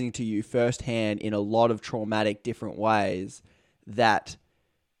exposing to you firsthand in a lot of traumatic different ways that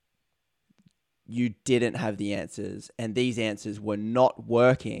you didn't have the answers and these answers were not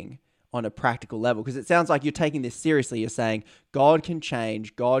working on a practical level? Because it sounds like you're taking this seriously. You're saying God can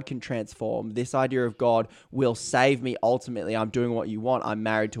change, God can transform. This idea of God will save me ultimately. I'm doing what you want. I'm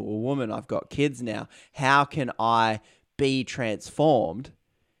married to a woman. I've got kids now. How can I be transformed?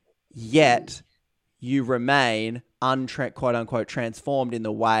 Yet you remain quote unquote transformed in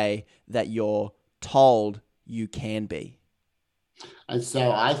the way that you're told you can be. And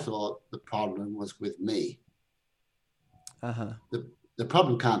so I thought the problem was with me. The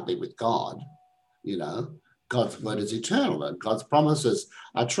problem can't be with God. You know, God's word is eternal and God's promises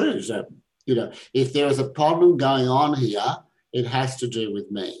are true. So, you know, if there is a problem going on here, it has to do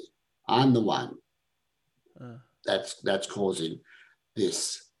with me. I'm the one that's causing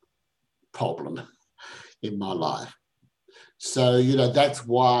this problem in my life. So, you know, that's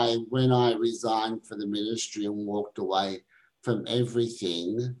why when I resigned for the ministry and walked away from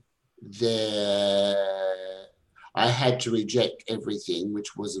everything, I had to reject everything,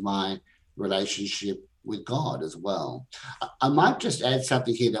 which was my relationship with God as well. I might just add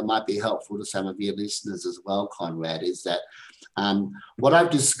something here that might be helpful to some of your listeners as well, Conrad, is that what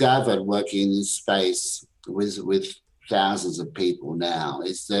I've discovered working in this space with thousands of people now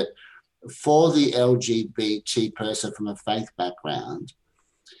is that for the LGBT person from a faith background,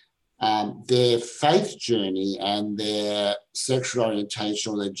 their faith journey and their sexual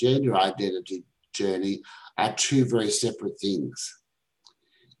orientation or their gender identity journey are two very separate things.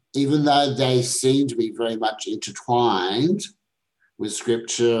 Even though they seem to be very much intertwined with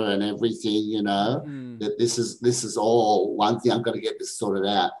scripture and everything, you know, that this is all one thing, I'm going to get this sorted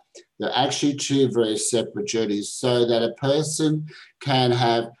out. They're actually two very separate journeys so that a person can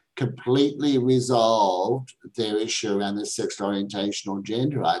have completely resolved their issue around their sexual orientation or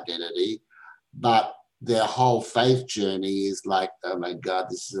gender identity, but their whole faith journey is like, oh my God,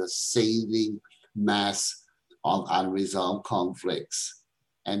 this is a seething mass of unresolved conflicts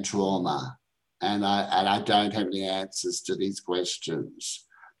and trauma. And I don't have any answers to these questions.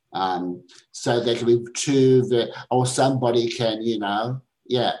 So there can be two, or somebody can, you know,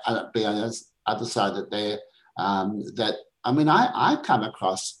 be on the other side that they're, I come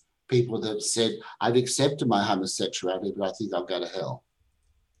across people that said, I've accepted my homosexuality, but I think I'll go to hell.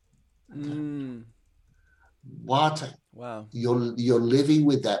 What? Wow. You're living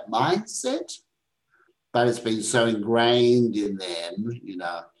with that mindset, but it's been so ingrained in them, you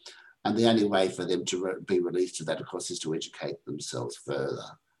know, and the only way for them to be released to that, of course, is to educate themselves further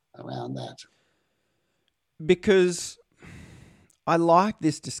around that. Because I like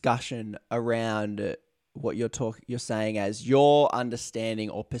this discussion around what you're saying as your understanding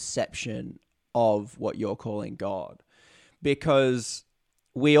or perception of what you're calling God, because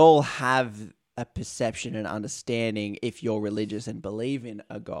we all have a perception and understanding, if you're religious and believe in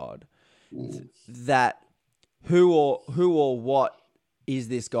a God, that who or what is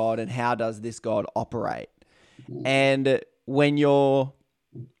this God and how does this God operate? And when you're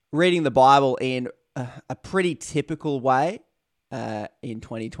reading the Bible in a pretty typical way in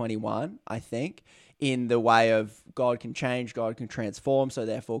 2021, I think, in the way of God can change, God can transform, so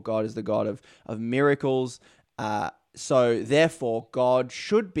therefore God is the God of miracles. So therefore God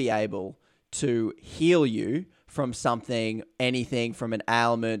should be able to heal you from something, anything, from an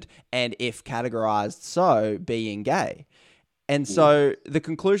ailment, and if categorized so, being gay. And so the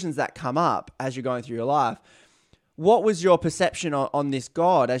conclusions that come up as you're going through your life, what was your perception on this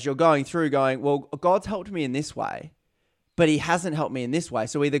God as you're going through going, well, God's helped me in this way, but he hasn't helped me in this way.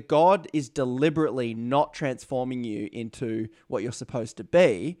 So either God is deliberately not transforming you into what you're supposed to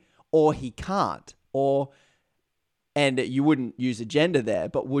be, or he can't. And you wouldn't use a gender there,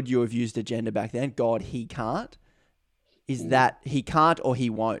 but would you have used a gender back then? God, he can't? Is that he can't or he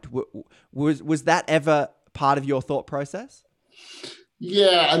won't? Was that ever part of your thought process?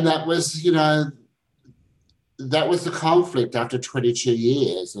 Yeah, and that was, you know, that was the conflict after 22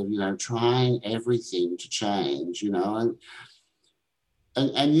 years of, you know, trying everything to change, you know,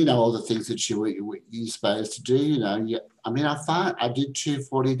 and you know, all the things that you're supposed to do, you know. I did 2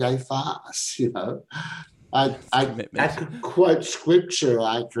 40-day fasts, you know. I could quote scripture.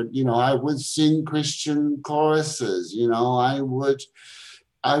 I would sing Christian choruses, you know. I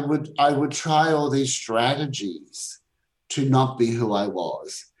would try all these strategies to not be who I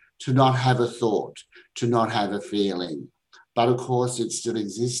was, to not have a thought, to not have a feeling. But of course, it still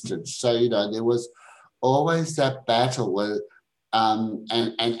existed. So, you know, there was always that battle where, and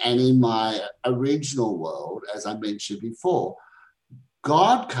in my original world, as I mentioned before,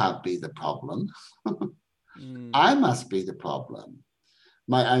 God can't be the problem. I must be the problem.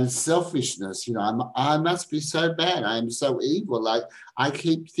 My own selfishness, you know, I must be so bad. I am so evil. Like, I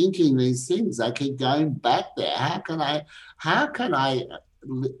keep thinking these things. I keep going back there. How can I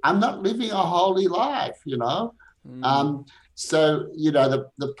I'm not living a holy life, you know. So, you know,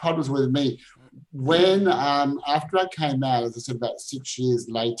 the problems with me, when after I came out, as I said, about 6 years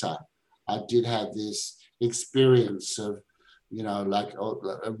later, I did have this experience of, you know, like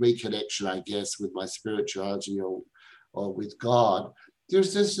a reconnection, I guess, with my spirituality or with God.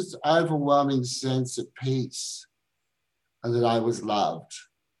 There's this overwhelming sense of peace and that I was loved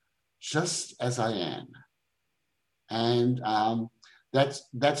just as I am. And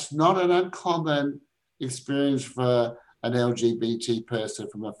that's not an uncommon experience for an LGBT person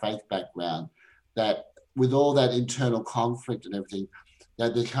from a faith background, that with all that internal conflict and everything,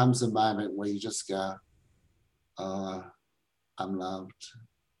 that there comes a moment where you just go, oh, I'm loved.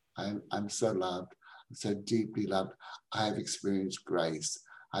 I'm so loved. I'm so deeply loved. I have experienced grace.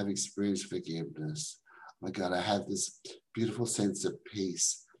 I've experienced forgiveness. Oh my God, I have this beautiful sense of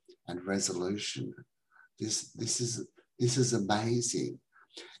peace and resolution. This is amazing.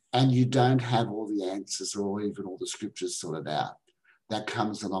 And you don't have all the answers or even all the scriptures sorted out. That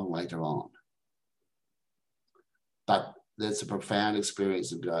comes along later on. But there's a profound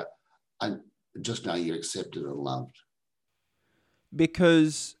experience of God. I just know you're accepted and loved.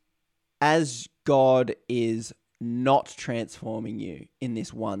 Because as God is not transforming you in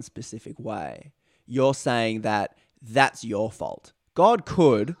this one specific way, you're saying that that's your fault. God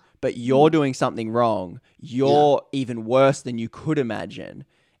could, but you're doing something wrong. You're even worse than you could imagine.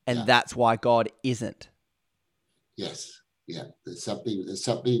 And that's why God isn't. Yes. Yeah. There's something,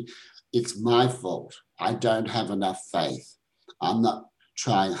 it's my fault. I don't have enough faith. I'm not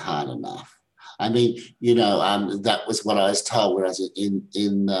trying hard enough. I mean, you know, that was what I was told when I was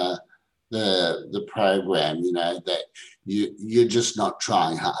in the program, you know, that you're just not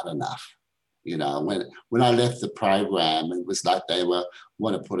trying hard enough. You know, when I left the program, it was like they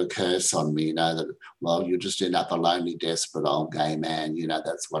want to put a curse on me, you know, that, well, you just end up a lonely, desperate old gay man. You know,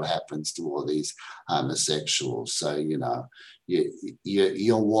 that's what happens to all these homosexuals. So, you know,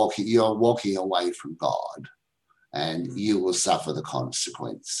 you're walking away from God, and you will suffer the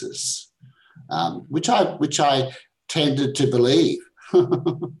consequences, which I tended to believe.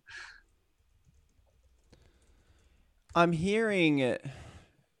 I'm hearing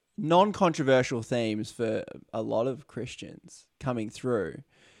non-controversial themes for a lot of Christians coming through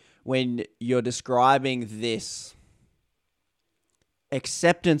when you're describing this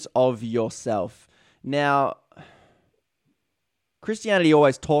acceptance of yourself. Now, Christianity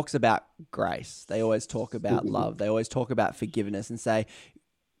always talks about grace. They always talk about love. They always talk about forgiveness and say,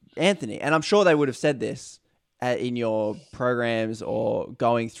 Anthony, and I'm sure they would have said this in your programs or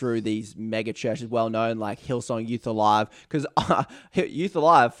going through these mega churches, well known like Hillsong Youth Alive, because Youth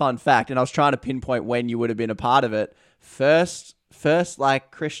Alive, fun fact, and I was trying to pinpoint when you would have been a part of it. First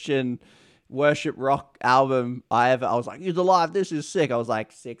like Christian worship rock album I was like, Youth Alive, this is sick. I was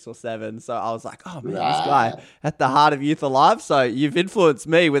like 6 or 7, so I was like, oh man, this guy at the heart of Youth Alive. So you've influenced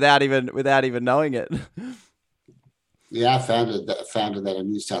me without even knowing it. Yeah, I founded that in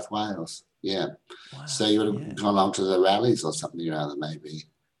New South Wales. Yeah. Wow, so you would have gone along to the rallies or something around maybe.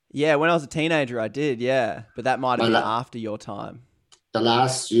 Yeah, when I was a teenager, I did, yeah. But that might have been after your time. The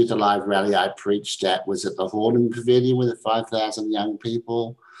last Youth Alive rally I preached at was at the Horton Pavilion with 5,000 young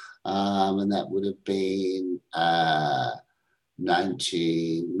people. And that would have been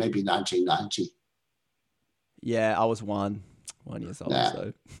 1990. Yeah, I was one years old. Nah,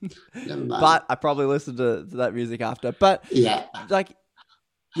 so. Never mind. But I probably listened to that music after. But yeah, like,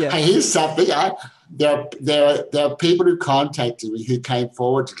 yeah. Hey, here's something. There are people who contacted me who came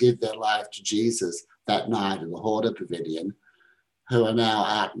forward to give their life to Jesus that night in the Horton Pavilion, who are now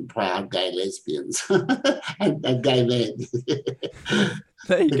out and proud gay lesbians and gay men.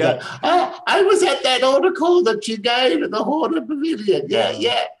 There you go. Oh, I was at that article that you gave at the Horton Pavilion.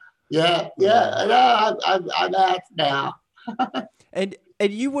 Yeah. No, I'm out now.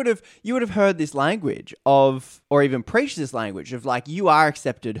 And you would have heard this language of, or even preached this language of like, you are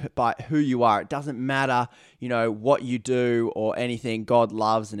accepted by who you are. It doesn't matter, you know, what you do or anything. God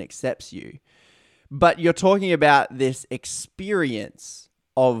loves and accepts you. But you're talking about this experience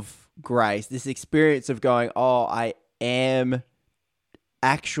of grace, this experience of going, oh, I am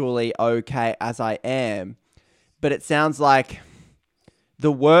actually okay as I am. But it sounds like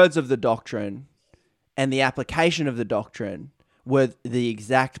the words of the doctrine and the application of the doctrine were the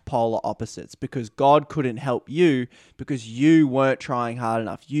exact polar opposites, because God couldn't help you because you weren't trying hard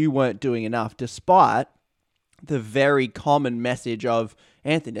enough. You weren't doing enough, despite the very common message of,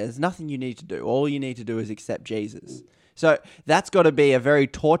 Anthony, there's nothing you need to do. All you need to do is accept Jesus. So that's got to be a very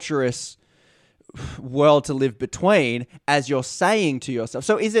torturous world to live between, as you're saying to yourself.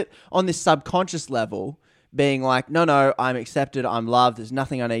 So is it on this subconscious level, being like, no, I'm accepted, I'm loved, there's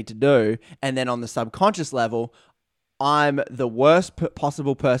nothing I need to do. And then on the subconscious level, I'm the worst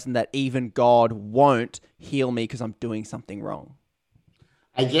possible person that even God won't heal me because I'm doing something wrong.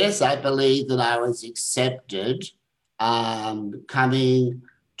 I guess I believe that I was accepted, coming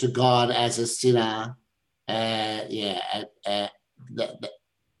to God as a sinner, and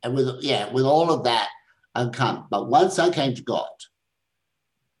with all of that, I've come. But once I came to God,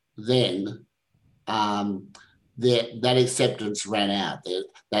 then that acceptance ran out.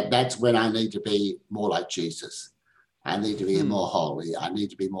 That's when I need to be more like Jesus. I need to be more holy. I need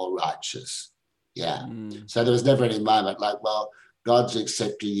to be more righteous. Yeah. So there was never any moment like, well, God's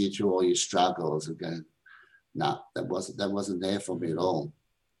accepting you through all your struggles, and going, no, that wasn't there for me at all.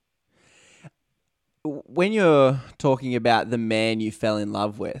 When you're talking about the man you fell in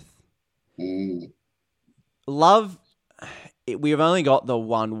love with, love, we've only got the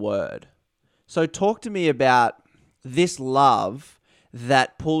one word. So talk to me about this love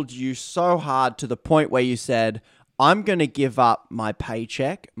that pulled you so hard to the point where you said, I'm going to give up my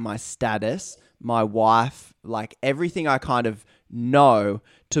paycheck, my status, my wife, like everything I kind of know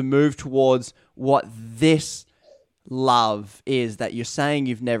to move towards what this love is that you're saying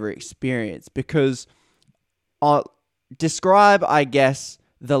you've never experienced. Because describe, I guess,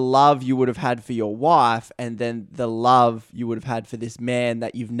 the love you would have had for your wife and then the love you would have had for this man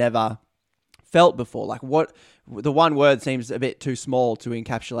that you've never felt before. Like, what, the one word seems a bit too small to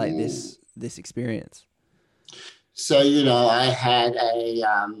encapsulate this experience. So, I had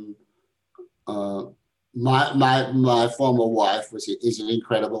my former wife is an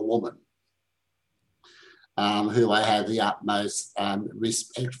incredible woman, who I have the utmost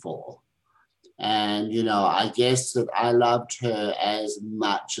respect for. And, I guess that I loved her as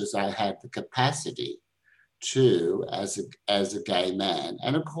much as I had the capacity to as a gay man.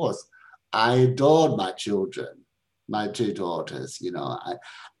 And of course, I adored my children, my two daughters,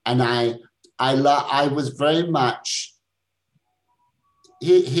 I was very much,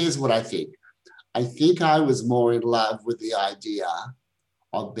 here's what I think. I think I was more in love with the idea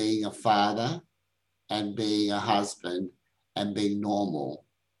of being a father and being a husband and being normal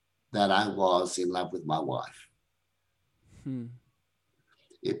than I was in love with my wife.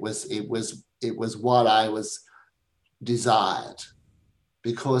 It was what I was desired,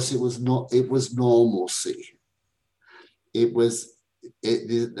 because it was normalcy.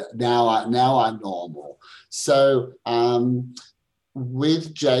 Now I'm normal. So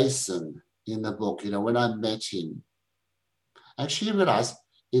with Jason in the book, when I met him, actually I realized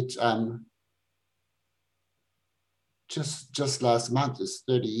it just last month, it's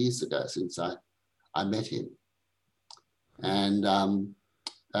 30 years ago since I met him. And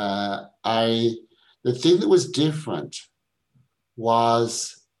the thing that was different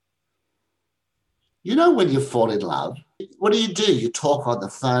was, when you fall in love, what do? You talk on the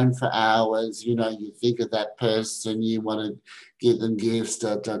phone for hours, you think of that person, you want to give them gifts,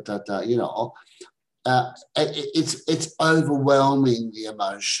 it's overwhelming, the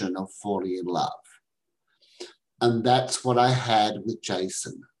emotion of falling in love. And that's what I had with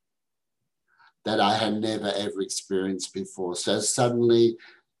Jason, that I had never ever experienced before. So suddenly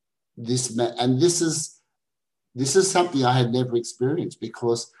this is something I had never experienced,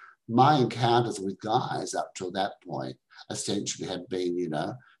 because my encounters with guys up till that point essentially had been,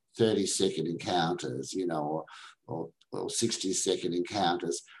 30-second encounters, or 60-second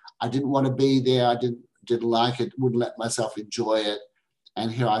encounters. I didn't want to be there. I didn't like it, wouldn't let myself enjoy it.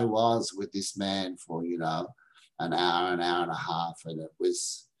 And here I was with this man for, an hour and a half, and it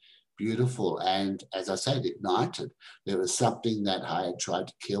was beautiful. And as I said, ignited. There was something that I had tried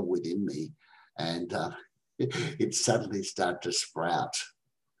to kill within me, and it suddenly started to sprout.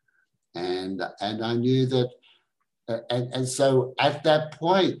 And I knew that, and so at that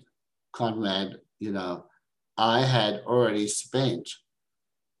point, Conrad, I had already spent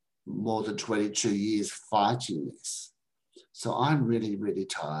more than 22 years fighting this. So I'm really, really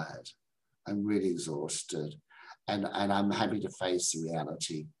tired. I'm really exhausted. And I'm happy to face the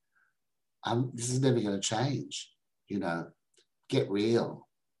reality. This is never going to change. Get real,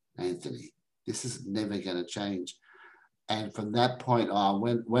 Anthony. This is never going to change. And from that point on,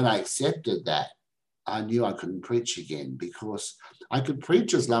 when I accepted that, I knew I couldn't preach again, because I could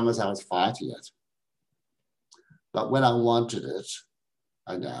preach as long as I was fighting it. But when I wanted it,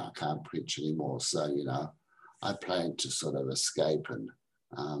 I know I can't preach anymore. So, I planned to sort of escape and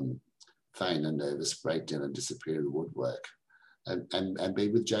feign a nervous breakdown and disappear in the woodwork and be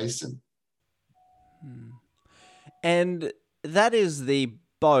with Jason. And that is the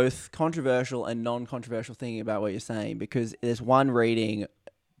both controversial and non-controversial thing about what you're saying, because there's one reading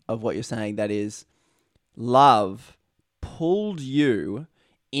of what you're saying that is, love pulled you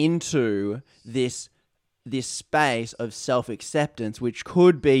into this space of self-acceptance, which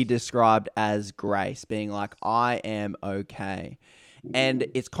could be described as grace, being like, I am okay. And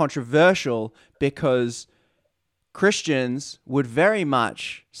it's controversial because Christians would very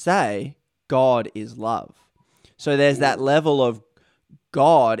much say God is love. So there's that level of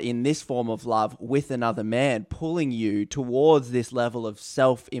God in this form of love with another man pulling you towards this level of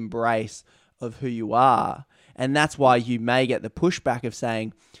self-embrace of who you are. And that's why you may get the pushback of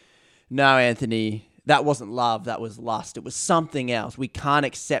saying, no, Anthony, that wasn't love, that was lust. It was something else. We can't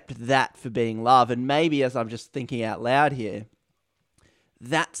accept that for being love. And maybe, as I'm just thinking out loud here,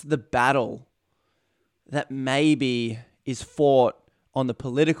 that's the battle that maybe is fought on the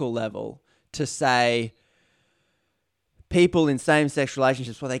political level to say people in same-sex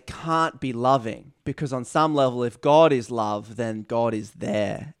relationships, well, they can't be loving because on some level, if God is love, then God is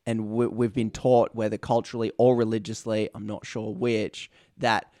there. And we've been taught, whether culturally or religiously, I'm not sure which,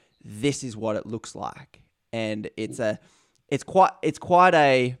 that this is what it looks like. And it's quite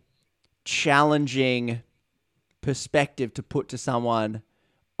a challenging perspective to put to someone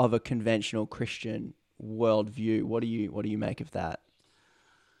of a conventional Christian worldview. What do you make of that?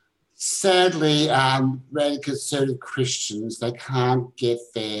 Sadly, very conservative Christians, they can't get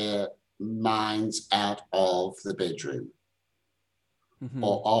their minds out of the bedroom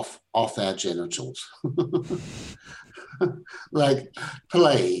or off our genitals. Like,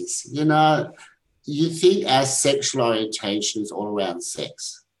 please, you think our sexual orientation is all around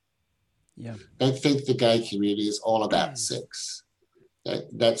sex. Yeah. They think the gay community is all about sex.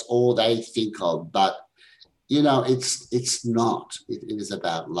 That's all they think of. But, it's not. It is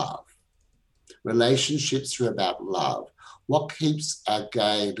about love. Relationships are about love. What keeps a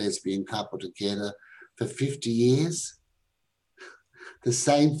gay, lesbian couple together for 50 years? The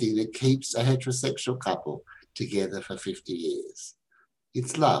same thing that keeps a heterosexual couple together for 50 years.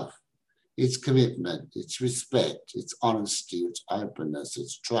 It's love. It's commitment. It's respect. It's honesty. It's openness.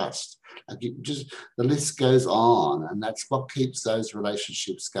 It's trust. The list goes on, and that's what keeps those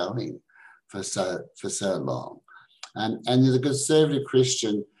relationships going for so long. And the conservative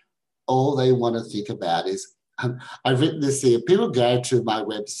Christian, all they want to think about is, I've written this here. People go to my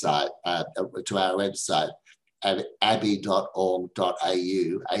website, to our website at abbi.org.au,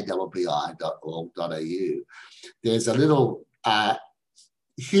 abbi.org.au. There's a little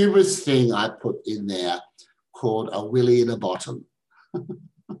humorous thing I put in there called a willy in a bottom.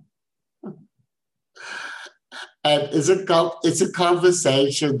 And it's a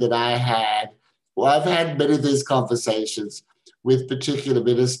conversation that I had. Well, I've had many of these conversations with particular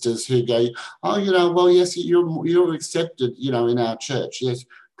ministers who go, oh, well, yes, you're accepted, in our church. Yes,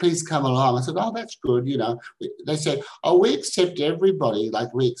 please come along. I said, oh, that's good. They say, oh, we accept everybody.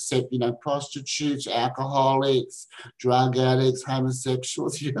 Like we accept, prostitutes, alcoholics, drug addicts,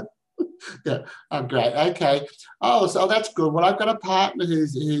 homosexuals. Yeah. Oh, great. Okay. Oh, so that's good. Well, I've got a partner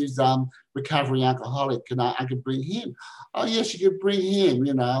who's recovering alcoholic. I can bring him. Oh, yes, you can bring him,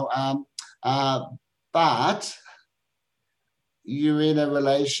 but you're in a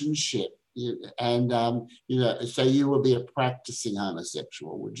relationship so you will be a practicing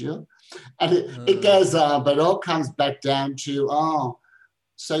homosexual, would you? And it goes on, but it all comes back down to,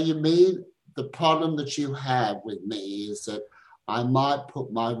 so you mean the problem that you have with me is that I might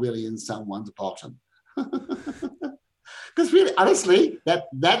put my willy in someone's bottom. Because really, honestly,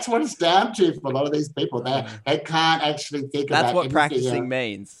 that's what it's down to for a lot of these people. They can't actually think about it. That's what practicing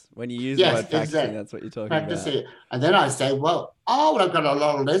means. When you use the word practicing, exactly. That's what you're talking about. And then I say, well, I've got a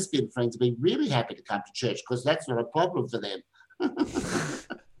lot of lesbian friends who'd be really happy to come to church because that's not a problem for them.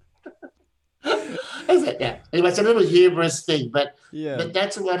 Yeah. Anyway, it's a little humorous thing, but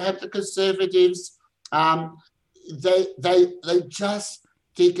that's what happened to conservatives. They just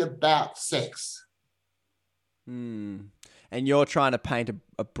think about sex. And you're trying to paint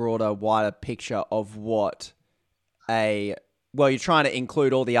a broader, wider picture of what you're trying to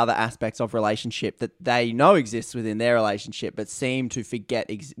include all the other aspects of relationship that they know exists within their relationship, but seem to forget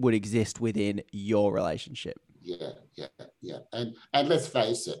would exist within your relationship. Yeah. And let's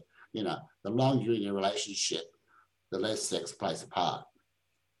face it, the longer you're in a relationship, the less sex plays a part.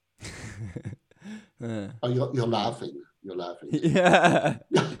 Oh, you're laughing. You're laughing. Yeah.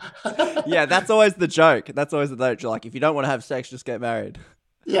 Yeah, that's always the joke. That's always the joke. Like, if you don't want to have sex, just get married.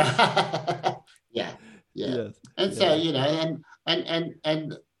 Yeah. Yeah. Yes. And so,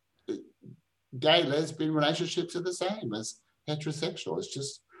 and gay, lesbian relationships are the same as heterosexual. It's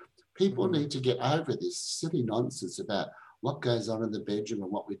just people need to get over this silly nonsense about what goes on in the bedroom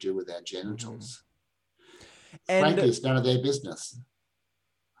and what we do with our genitals. And frankly, it's none of their business.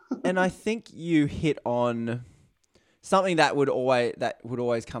 And I think you hit on something that would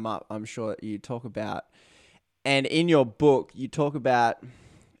always come up. I'm sure that you talk about, and in your book, you talk about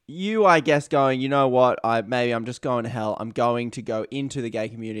you, I guess, going, you know what, I'm just going to hell. I'm going to go into the gay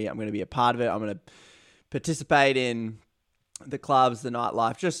community. I'm going to be a part of it. I'm going to participate in the clubs, the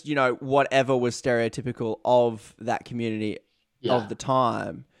nightlife, just, whatever was stereotypical of that community of the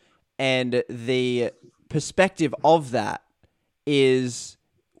time. And the perspective of that is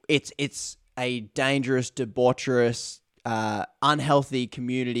it's a dangerous, debaucherous, unhealthy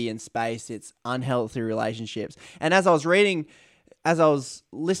community and space. It's unhealthy relationships. And as I was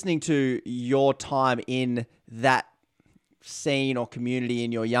listening to your time in that scene or community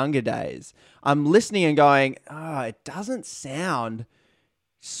in your younger days, I'm listening and going, it doesn't sound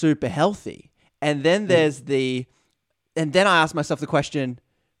super healthy. And then and then I ask myself the question,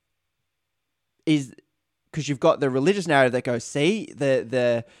 because you've got the religious narrative that goes, see,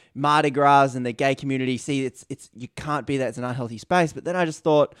 the Mardi Gras and the gay community, see, it's you can't be that, it's an unhealthy space. But then I just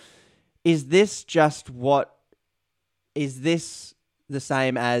thought, is this the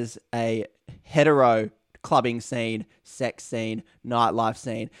same as a hetero clubbing scene, sex scene, nightlife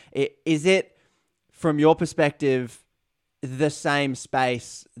scene? Is it, from your perspective, the same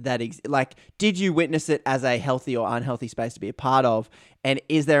space that did you witness it as a healthy or unhealthy space to be a part of? And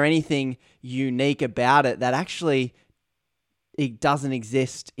is there anything unique about it that actually it doesn't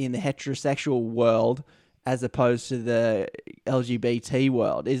exist in the heterosexual world as opposed to the LGBT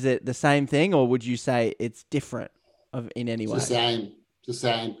world? Is it the same thing, or would you say it's different in any way? It's the same. It's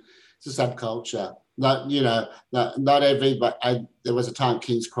the same culture. Not every, but there was a time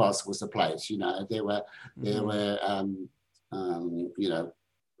King's Cross was the place. There were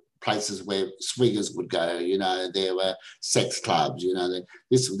places where swingers would go. There were sex clubs.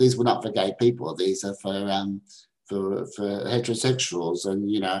 These were not for gay people. These are for heterosexuals,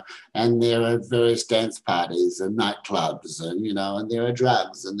 and there are various dance parties and nightclubs, and there are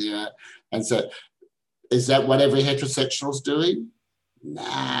drugs, and so is that what every heterosexual's doing?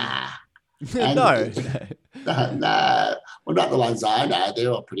 Nah. No. No. Well, not the ones I know.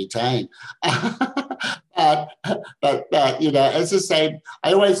 They're all pretty tame. but it's the same.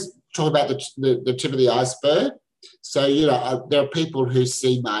 I always talk about the tip of the iceberg. So, there are people who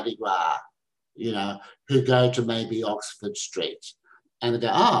see Mardi Gras, who go to maybe Oxford Street, and they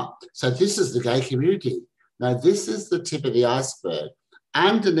go, so this is the gay community. Now, this is the tip of the iceberg.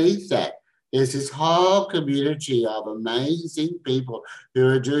 Underneath that, there's this whole community of amazing people who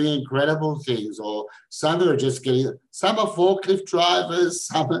are doing incredible things, or some who are some are forklift drivers,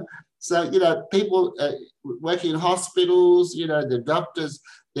 people working in hospitals, the doctors,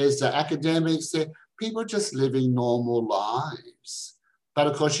 there's the academics, people just living normal lives. But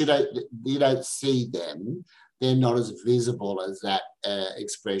of course, you don't see them. They're not as visible as that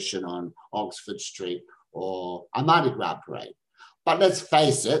expression on Oxford Street or a Mardi Gras parade. But let's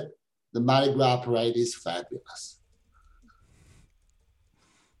face it, the Mardi Gras parade is fabulous.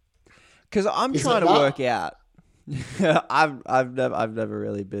 Because I'm trying to work out. I've never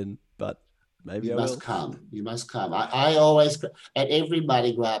really been, but maybe you I must will. come. You must come. I always, at every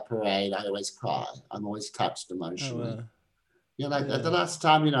Mardi Gras parade, I always cry. I'm always touched emotionally. The last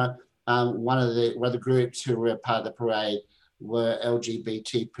time, one of the groups who were part of the parade were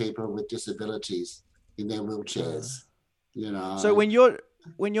LGBT people with disabilities in their wheelchairs. So when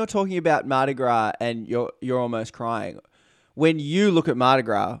you're talking about Mardi Gras and you're almost crying, when you look at Mardi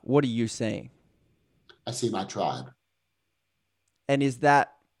Gras, what are you seeing? I see my tribe. And is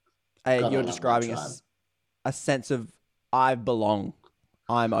that you're describing a sense of I belong,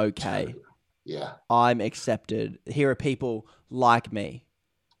 I'm okay, Totally. Yeah, I'm accepted. Here are people like me.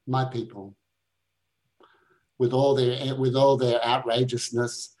 My people, with all their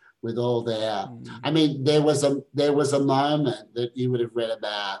outrageousness, with all their, I mean, there was a moment that you would have read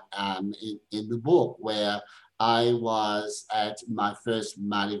about in the book where I was at my first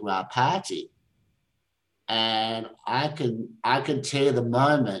Mardi Gras party, and I can tell you the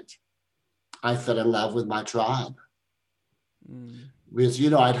moment I fell in love with my tribe.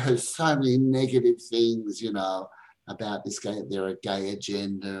 Because I'd heard so many negative things, about this gay, they're a gay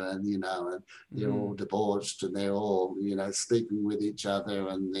agenda, and and they're all debauched, and they're all sleeping with each other,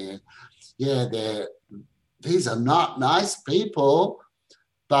 and these are not nice people.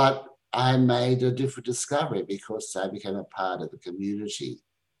 But I made a different discovery because I became a part of the community,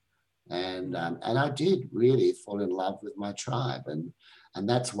 and I did really fall in love with my tribe, and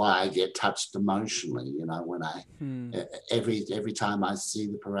that's why I get touched emotionally, when I every time I see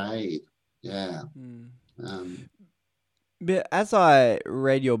the parade. Yeah. But as I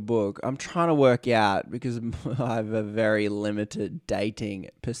read your book, I'm trying to work out, because I have a very limited dating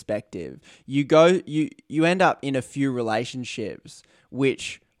perspective. You end up in a few relationships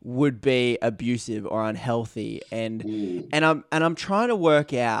which would be abusive or unhealthy, and I'm trying to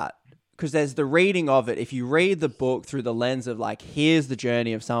work out, because there's the reading of it. If you read the book through the lens of like, here's the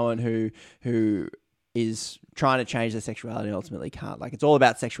journey of someone who is trying to change their sexuality and ultimately can't. Like, it's all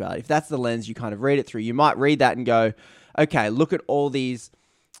about sexuality. If that's the lens you kind of read it through, you might read that and go, okay, look at all these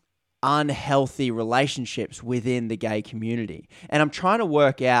unhealthy relationships within the gay community. And I'm trying to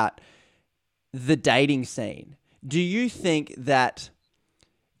work out the dating scene. Do you think that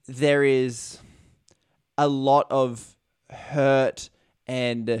there is a lot of hurt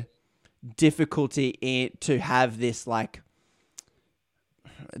and difficulty to have this, like,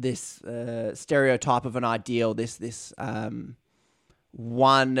 this stereotype of an ideal, this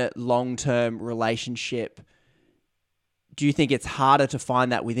one long-term relationship? Do you think it's harder to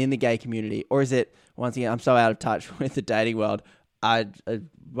find that within the gay community? Or is it, once again, I'm so out of touch with the dating world.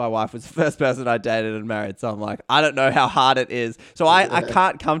 My wife was the first person I dated and married, so I'm like, I don't know how hard it is. So I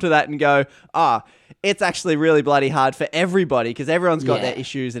can't come to that and go, it's actually really bloody hard for everybody, because everyone's got their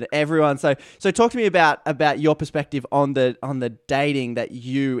issues and everyone. So talk to me about your perspective on the dating that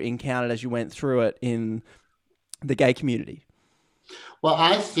you encountered as you went through it in the gay community. Well,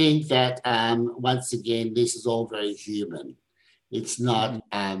 I think that once again, this is all very human. It's not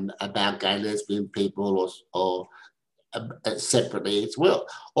about gay lesbian people or separately. It's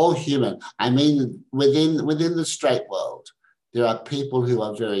all human. I mean, within the straight world, there are people who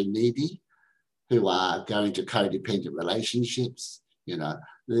are very needy, who are going to codependent relationships. You know,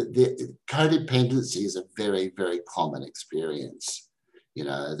 the codependency is a very, very common experience. You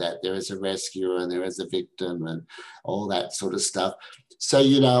know, that there is a rescuer and there is a victim and all that sort of stuff. So,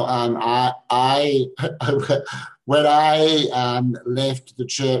 you know, I when I left the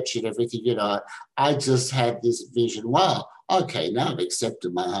church and everything, you know, I just had this vision. Wow, okay, now I've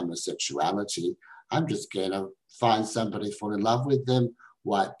accepted my homosexuality. I'm just going to find somebody, fall in love with them,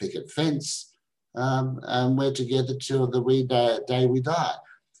 white picket fence, and we're together till the day we die.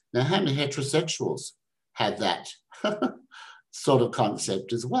 Now, how many heterosexuals have that sort of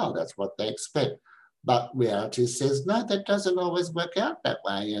concept as well? That's what they expect. But reality says, no, that doesn't always work out that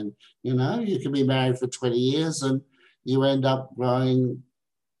way. And, you know, you can be married for 20 years and you end up growing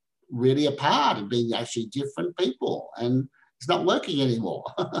really apart and being actually different people. And it's not working anymore.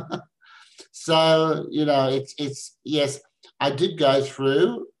 So, you know, it's yes, I did go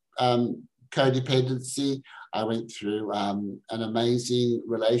through codependency. I went through an amazing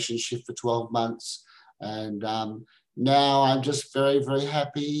relationship for 12 months. And now I'm just very, very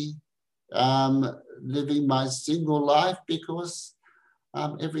happy living my single life, because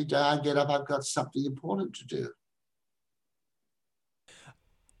every day I get up, I've got something important to do.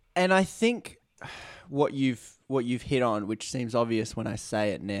 And I think what you've hit on, which seems obvious when I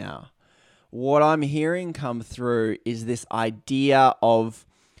say it now, what I'm hearing come through is this idea of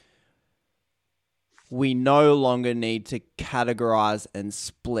we no longer need to categorize and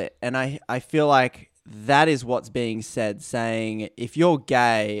split. And I feel like that is what's being said, saying if you're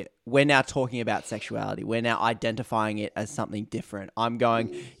gay, we're now talking about sexuality. We're now identifying it as something different. I'm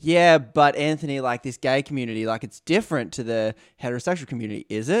going, yeah, but Anthony, like this gay community, like it's different to the heterosexual community.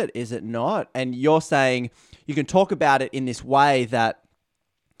 Is it? Is it not? And you're saying you can talk about it in this way that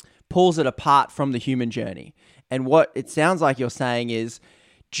pulls it apart from the human journey. And what it sounds like you're saying is,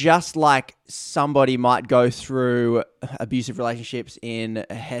 just like somebody might go through abusive relationships in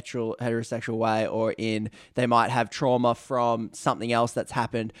a heterosexual way, or they might have trauma from something else that's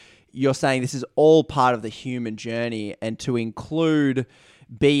happened, you're saying this is all part of the human journey, and to include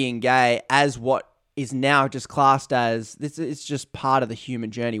being gay as what is now just classed as this, it's just part of the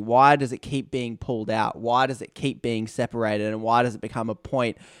human journey. Why does it keep being pulled out? Why does it keep being separated? And why does it become a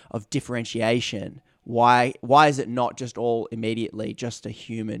point of differentiation? Why is it not just all immediately just a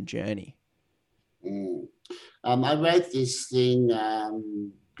human journey? I wrote this thing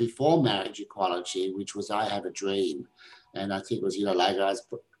before marriage equality, which was I Have a Dream. And I think it was, you know, like I was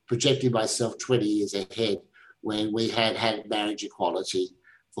projecting myself 20 years ahead when we had marriage equality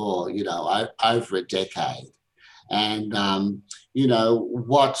for, you know, over a decade. And, you know,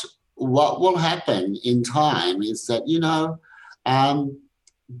 what will happen in time is that, you know,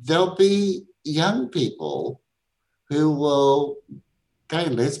 there'll be young people who will, gay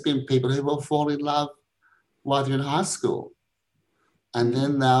and lesbian people who will fall in love while they're in high school. And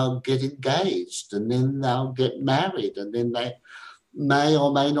then they'll get engaged, and then they'll get married, and then they may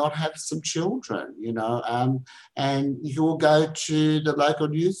or may not have some children, you know. And you'll go to the local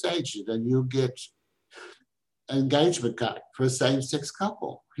newsagent and you'll get engagement card for a same-sex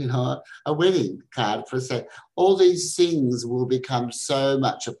couple, a wedding card for a same. All these things will become so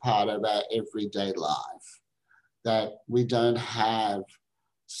much a part of our everyday life that we don't have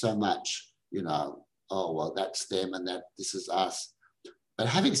so much, oh, well, that's them and that this is us. But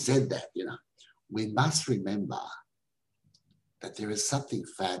having said that, we must remember that there is something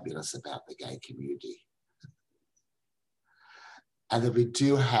fabulous about the gay community. And that we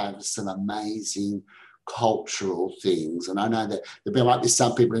do have some amazing cultural things. And I know that there might be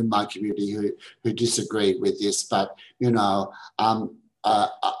some people in my community who disagree with this, but,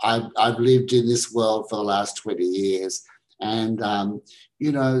 I've lived in this world for the last 20 years. And,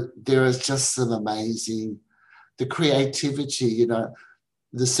 there is just some amazing, the creativity,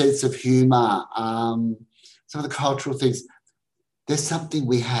 the sense of humor, some of the cultural things. There's something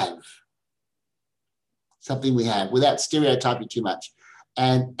we have without stereotyping too much.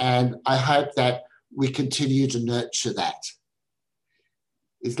 And I hope that we continue to nurture that.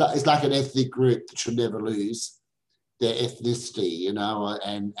 It's like an ethnic group that should never lose their ethnicity,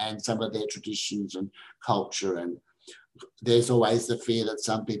 and some of their traditions and culture. And there's always the fear that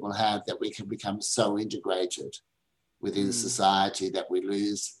some people have that we can become so integrated within society that we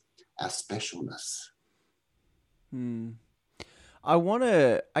lose our specialness.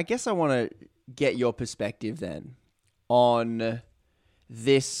 I guess I want to get your perspective then on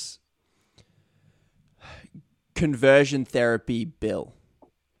this conversion therapy bill.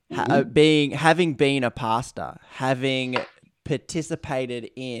 Having been a pastor, having participated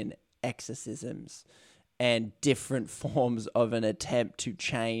in exorcisms and different forms of an attempt to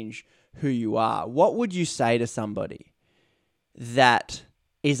change who you are, what would you say to somebody that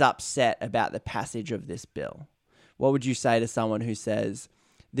is upset about the passage of this bill? What would you say to someone who says,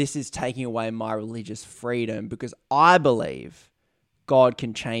 this is taking away my religious freedom because I believe God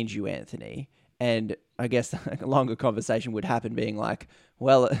can change you, Anthony? And I guess a longer conversation would happen being like,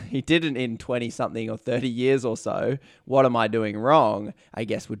 well, he didn't in 20 something or 30 years or so. What am I doing wrong? I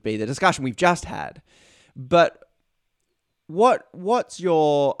guess would be the discussion we've just had. But what's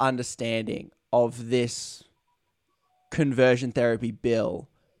your understanding of this conversion therapy bill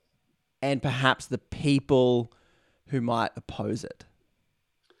and perhaps the people who might oppose it?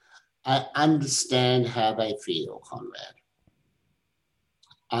 I understand how they feel, Conrad.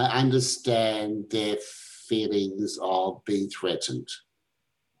 I understand their feelings of being threatened.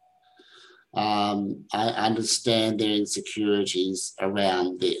 I understand their insecurities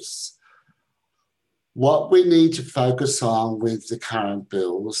around this. What we need to focus on with the current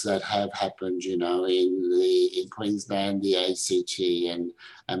bills that have happened, in Queensland, the ACT,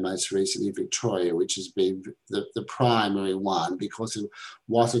 and most recently Victoria, which has been the primary one, because it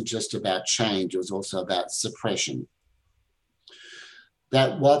wasn't just about change, it was also about suppression.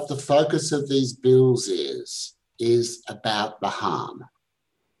 That what the focus of these bills is about the harm.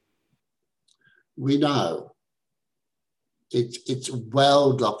 We know it's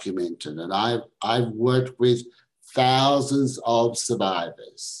well documented, and I've worked with thousands of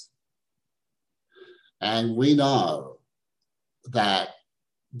survivors, and we know that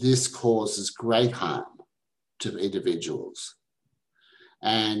this causes great harm to individuals,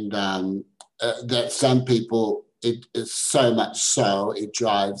 and that some people, it is so much so it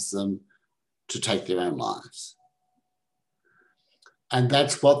drives them to take their own lives. And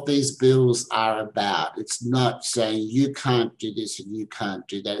that's what these bills are about. It's not saying you can't do this and you can't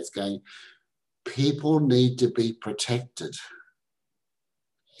do that. It's going, people need to be protected.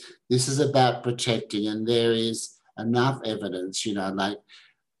 This is about protecting, and there is enough evidence, like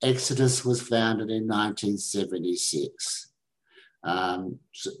Exodus was founded in 1976.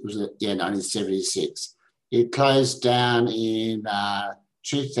 1976. It closed down in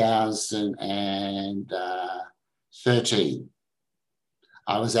 2013.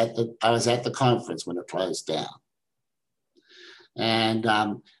 I was at the conference when it closed down. And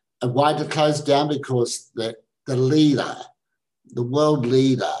why did it close down? Because the leader, the world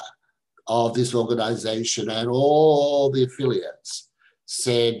leader of this organization and all the affiliates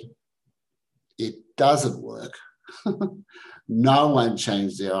said it doesn't work. No one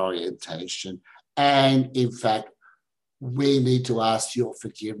changed their orientation. And in fact, we need to ask your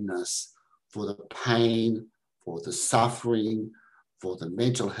forgiveness for the pain, for the suffering, for the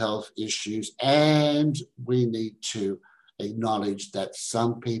mental health issues, and we need to acknowledge that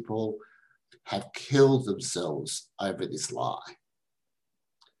some people have killed themselves over this lie.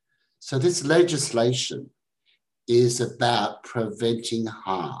 So this legislation is about preventing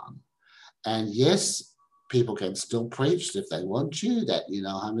harm. And yes, people can still preach if they want to that,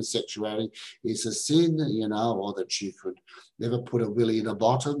 homosexuality is a sin, or that you could never put a willy in a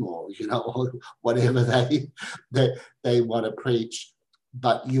bottom, or, or whatever they want to preach.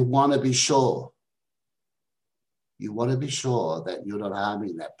 But you want to be sure. You want to be sure that you're not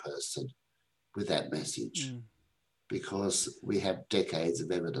harming that person with that message, because we have decades of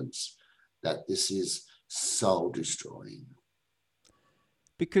evidence that this is soul destroying.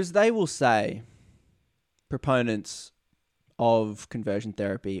 Because they will say, proponents of conversion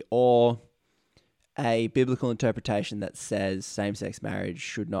therapy or a biblical interpretation that says same-sex marriage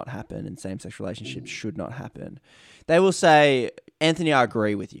should not happen and same-sex relationships should not happen, they will say, Anthony, I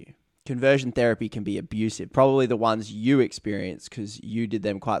agree with you. Conversion therapy can be abusive. Probably the ones you experienced because you did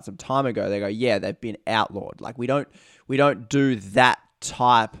them quite some time ago. They go, yeah, they've been outlawed. Like we don't do that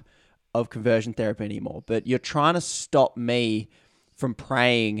type of conversion therapy anymore. But you're trying to stop me from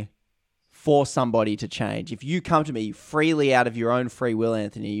praying for somebody to change. If you come to me freely out of your own free will,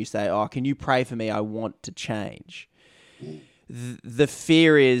 Anthony, you say, oh, can you pray for me? I want to change. The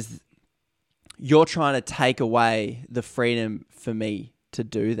fear is you're trying to take away the freedom for me to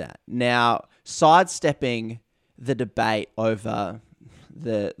do that. Now, sidestepping the debate over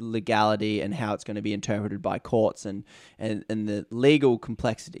the legality and how it's going to be interpreted by courts and the legal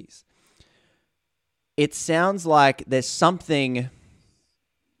complexities, it sounds like there's something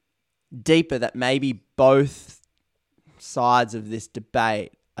deeper that maybe both sides of this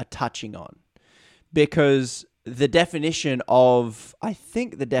debate are touching on. Because the definition of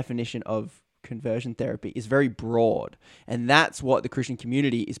conversion therapy is very broad, and that's what the Christian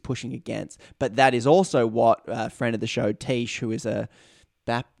community is pushing against. But that is also what a friend of the show, Tish, who is a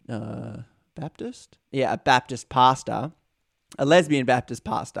Baptist? Yeah, a Baptist pastor, a lesbian Baptist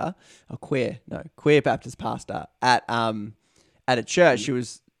pastor, queer Baptist pastor at a church.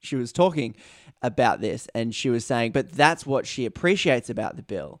 She was talking about this, and she was saying, but that's what she appreciates about the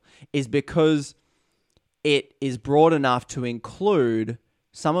bill, is because it is broad enough to include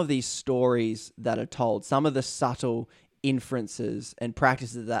some of these stories that are told, some of the subtle inferences and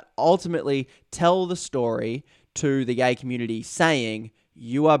practices that ultimately tell the story to the gay community saying,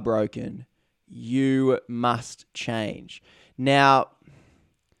 you are broken, you must change. Now,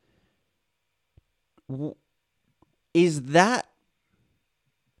 is that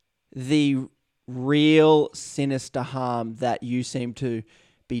the real sinister harm that you seem to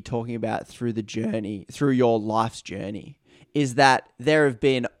be talking about through your life's journey? Is that there have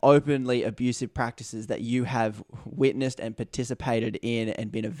been openly abusive practices that you have witnessed and participated in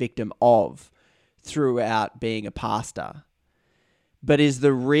and been a victim of throughout being a pastor? But is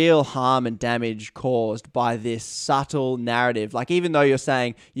the real harm and damage caused by this subtle narrative? Like, even though you're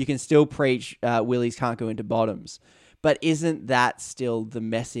saying you can still preach willies can't go into bottoms, but isn't that still the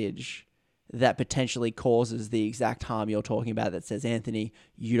message that potentially causes the exact harm you're talking about, that says, Anthony,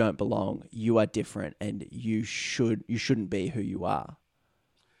 you don't belong, you are different, and you shouldn't be who you are?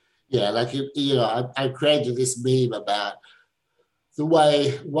 Yeah, like, I created this meme about the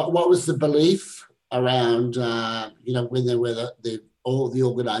way, what was the belief around, when there were all the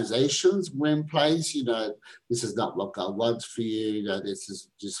organizations were in place, this is not what God wants for you, this is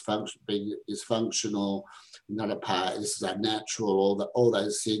being dysfunctional, not a part, this is unnatural, all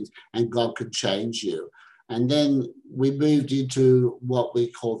those things, and God could change you. And then we moved into what we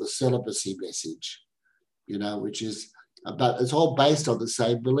call the celibacy message, which is about, it's all based on the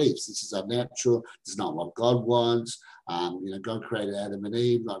same beliefs. This is unnatural, this is not what God wants. God created Adam and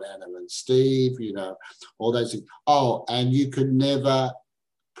Eve, not Adam and Steve, all those things. Oh, and you can never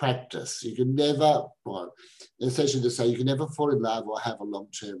practice. You can never, essentially to say, you can never fall in love or have a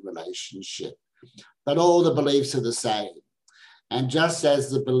long-term relationship. But all the beliefs are the same. And just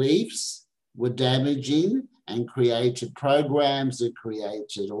as the beliefs were damaging and created programs that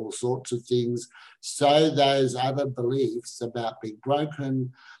created all sorts of things, so those other beliefs about being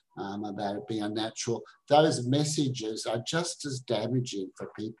broken, about it being unnatural, those messages are just as damaging for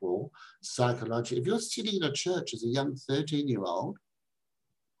people psychologically. If you're sitting in a church as a young 13-year-old,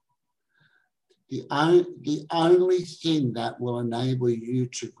 the only thing that will enable you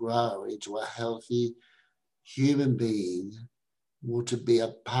to grow into a healthy human being will to be a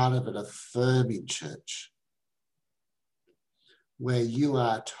part of an affirming church where you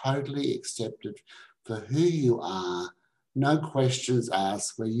are totally accepted for who you are, no questions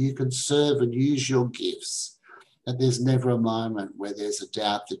asked, where you can serve and use your gifts, that there's never a moment where there's a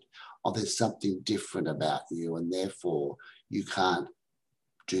doubt that, there's something different about you and therefore you can't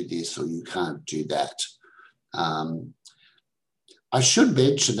do this or you can't do that. I should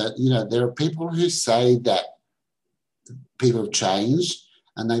mention that, there are people who say that people have changed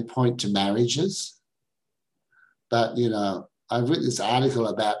and they point to marriages. but, I've written this article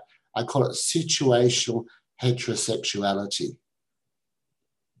about, I call it situational heterosexuality.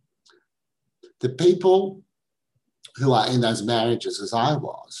 The people who are in those marriages, as I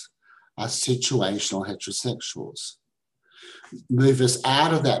was, are situational heterosexuals. Move us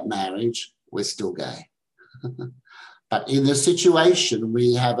out of that marriage, we're still gay. But in the situation,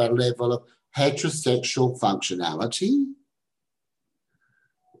 we have a level of heterosexual functionality.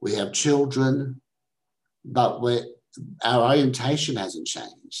 We have children, but our orientation hasn't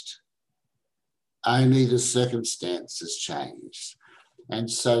changed. Only the circumstances changed. And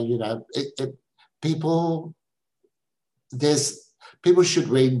so, people should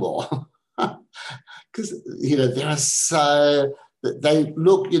read more because, there are so, they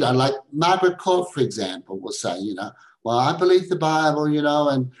look, like Margaret Court, for example, will say, well, I believe the Bible,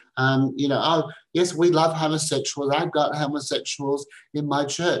 and, oh, yes, we love homosexuals. I've got homosexuals in my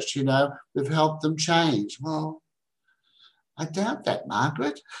church, we've helped them change. Well, I doubt that,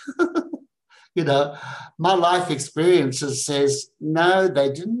 Margaret. My life experiences says, no,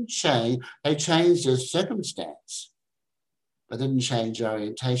 they didn't change. They changed their circumstance, but didn't change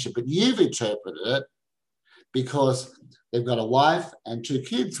orientation. But you've interpreted it because they've got a wife and 2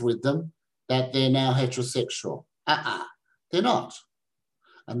 kids with them that they're now heterosexual. They're not.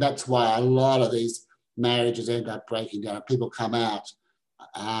 And that's why a lot of these marriages end up breaking down. People come out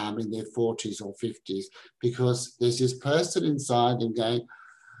in their 40s or 50s because there's this person inside them going,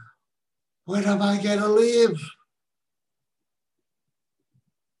 when am I going to live?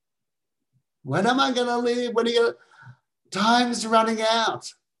 When am I going to live? Time's running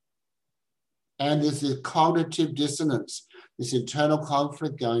out. And there's this cognitive dissonance, this internal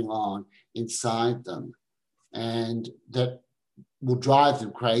conflict going on inside them, and that will drive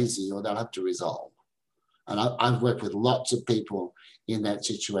them crazy or they'll have to resolve. And I've worked with lots of people in that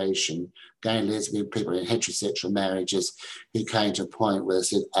situation, gay and lesbian people in heterosexual marriages who came to a point where they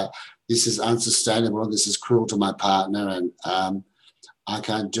said, this is unsustainable, this is cruel to my partner, and I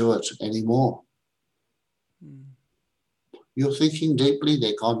can't do it anymore. You're thinking deeply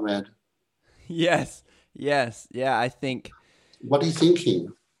there, Conrad. Yes. Yeah, I think... What are you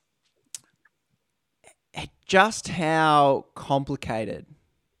thinking? Just how complicated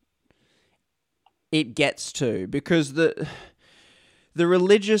it gets to, because the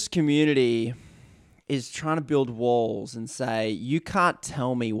religious community is trying to build walls and say, you can't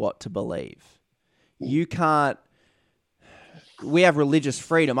tell me what to believe. You can't... We have religious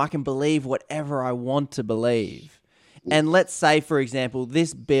freedom. I can believe whatever I want to believe. And let's say, for example,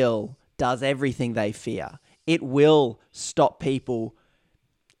 this bill does everything they fear. It will stop people,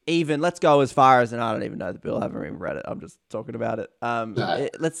 even, let's go as far as, and I don't even know the bill, I haven't even read it, I'm just talking about it.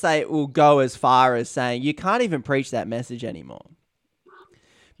 Let's say it will go as far as saying you can't even preach that message anymore.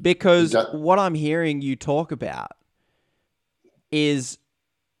 Because what I'm hearing you talk about is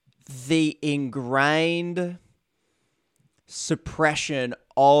the ingrained suppression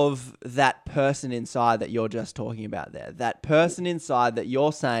of that person inside that you're just talking about there. That person inside that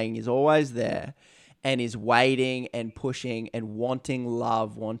you're saying is always there and is waiting and pushing and wanting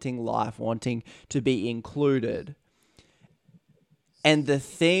love, wanting life, wanting to be included. And the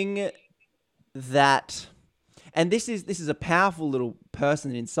thing that... And this is a powerful little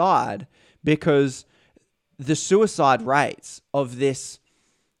person inside, because the suicide rates of this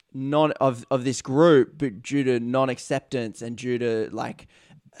of this group, but due to non-acceptance and due to like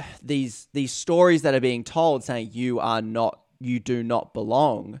these stories that are being told saying you do not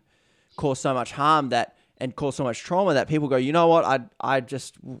belong, cause so much harm and cause so much trauma that people go, you know what, I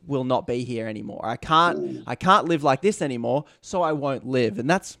just will not be here anymore. I can't live like this anymore, so I won't live. And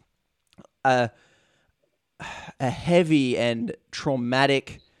that's a heavy and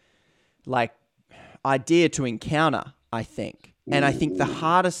traumatic like idea to encounter, I think. And I think the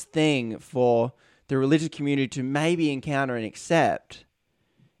hardest thing for the religious community to maybe encounter and accept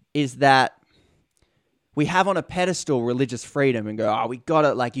is that we have on a pedestal religious freedom and go, you got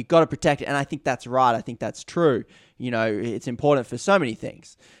to protect it. And I think that's right. I think that's true. It's important for so many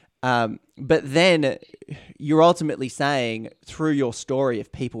things. But then you're ultimately saying through your story,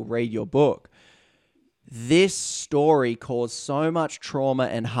 if people read your book, this story caused so much trauma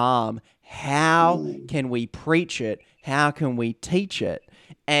and harm. How can we preach it? How can we teach it?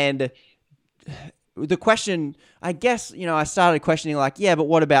 And the question, I guess, I started questioning like, yeah, but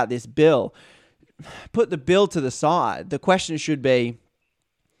what about this bill? Put the bill to the side. The question should be,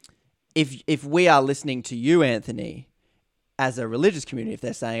 if we are listening to you, Anthony, as a religious community, if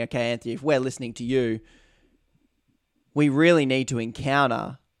they're saying, okay, Anthony, if we're listening to you, we really need to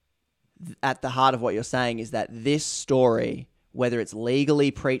encounter at the heart of what you're saying is that this story whether it's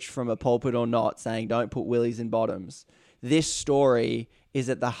legally preached from a pulpit or not, saying don't put willies in bottoms, this story is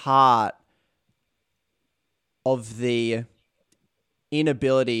at the heart of the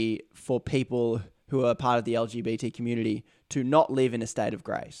inability for people who are part of the LGBT community to not live in a state of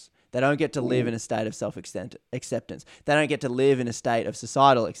grace. They don't get to live in a state of self-acceptance. They don't get to live in a state of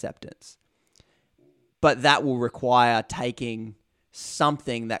societal acceptance. But that will require taking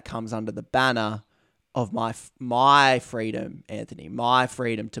something that comes under the banner of my freedom, Anthony, my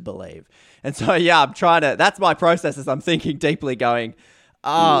freedom to believe. And so, yeah, that's my process as I'm thinking deeply going,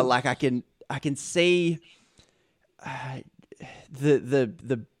 like I can see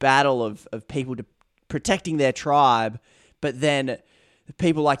the battle of people protecting their tribe, but then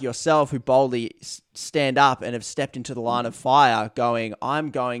people like yourself who boldly stand up and have stepped into the line of fire going,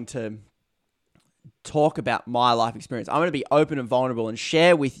 I'm going to talk about my life experience. I'm going to be open and vulnerable and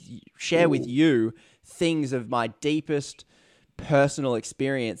share with you things of my deepest personal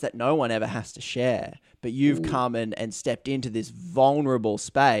experience that no one ever has to share. But you've come and stepped into this vulnerable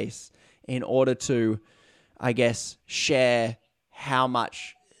space in order to, I guess, share how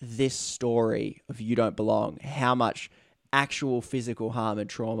much this story of You Don't Belong, how much actual physical harm and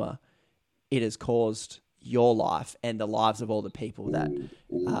trauma it has caused your life and the lives of all the people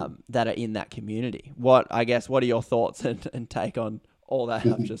that are in that community. What are your thoughts and take on all that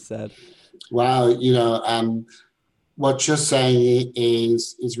I've just said? Well, what you're saying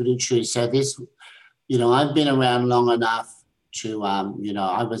is really true. So this, I've been around long enough to, I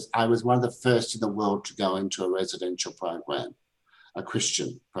was one of the first in the world to go into a residential program, a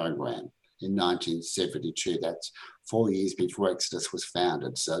Christian program in 1972. That's 4 years before Exodus was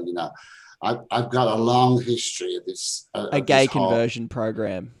founded. So, I've got a long history of this. A gay conversion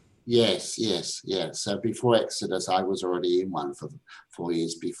program. Yes. So before Exodus, I was already in one for 4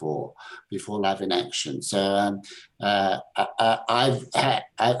 years before Love in Action. So I've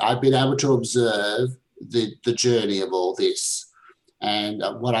been able to observe the journey of all this, and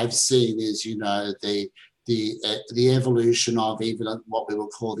what I've seen is, the evolution of even what we will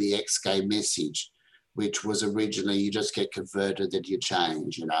call the ex-gay message, which was originally you just get converted, then you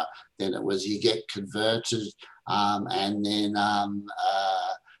change, Then it was you get converted, and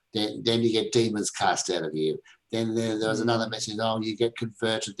then you get demons cast out of you. Then there was another message, you get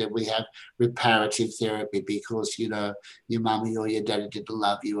converted, then we have reparative therapy because, your mummy or your daddy didn't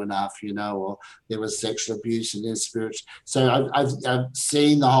love you enough, or there was sexual abuse in their spirits. So I've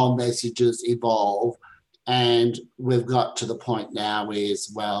seen the whole messages evolve, and we've got to the point now where,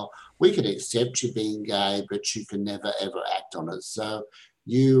 we can accept you being gay, but you can never, ever act on it. So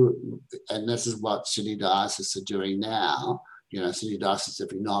and this is what Sydney Diocese are doing now. Sydney Diocese have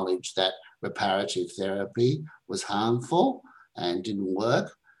acknowledged that reparative therapy was harmful and didn't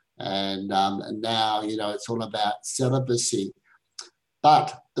work. And now, it's all about celibacy.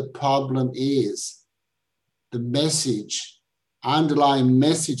 But the problem is the underlying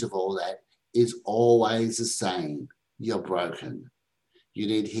message of all that is always the same. You're broken. You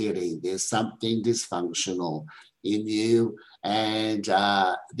need healing. There's something dysfunctional in you, and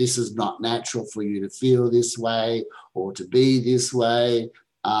this is not natural for you to feel this way or to be this way,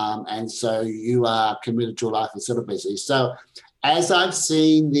 and so you are committed to a life of celibacy. So as I've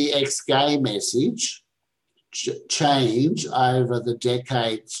seen the ex-gay message change over the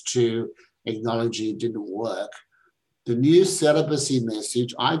decades to acknowledging it didn't work, the new celibacy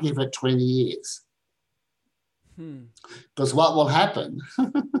message, I give it 20 years. Because what will happen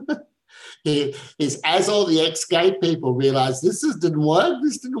is as all the ex-gay people realise this didn't work,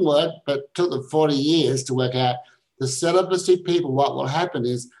 but it took them 40 years to work out, the celibacy people, what will happen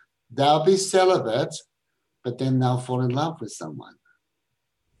is they'll be celibate, but then they'll fall in love with someone.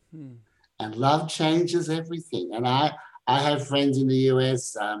 And love changes everything. And I have friends in the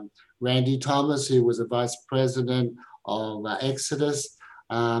US, Randy Thomas, who was a vice president of Exodus,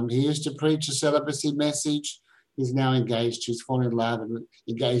 he used to preach a celibacy message. He's now engaged. He's fallen in love and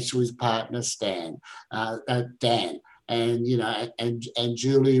engaged to his partner, Dan, and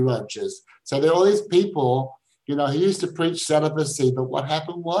Julie Rogers. So there are all these people. He used to preach celibacy, but what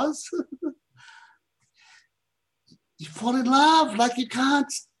happened was you fall in love. Like, you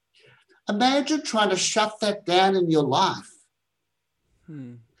can't imagine trying to shut that down in your life.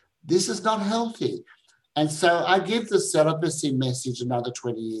 This is not healthy. And so I give the celibacy message another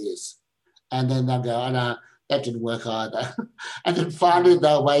 20 years, and then they'll go, no, that didn't work either. And then finally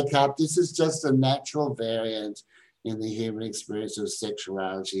they'll wake up. This is just a natural variant in the human experience of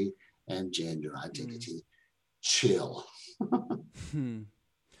sexuality and gender identity. Chill.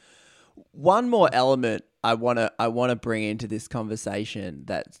 One more element I want to bring into this conversation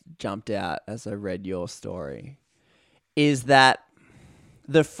that jumped out as I read your story is that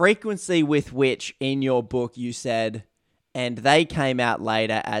the frequency with which in your book you said, and they came out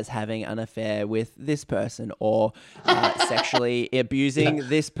later as having an affair with this person, or sexually abusing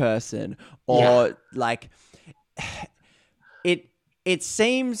this person, or like, it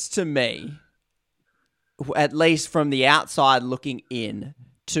seems to me, at least from the outside looking in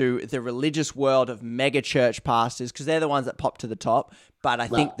to the religious world of mega church pastors, because they're the ones that pop to the top, but I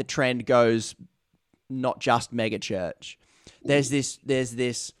think the trend goes not just mega church. There's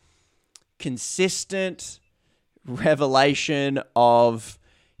this consistent revelation of,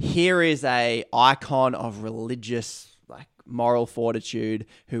 here is a icon of religious, like, moral fortitude,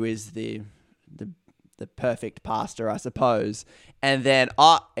 who is the perfect pastor, I suppose. And then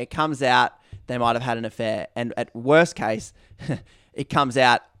it comes out they might have had an affair, and at worst case it comes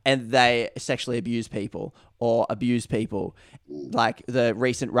out and they sexually abuse people or abuse people, like the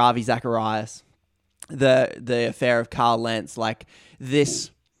recent Ravi Zacharias, the affair of Carl Lentz, like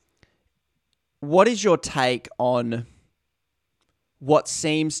this. What is your take on what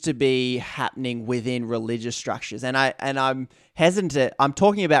seems to be happening within religious structures? And I'm hesitant. I'm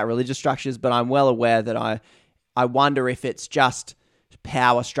talking about religious structures, but I'm well aware that I wonder if it's just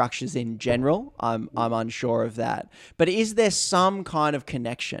power structures in general. I'm unsure of that. But is there some kind of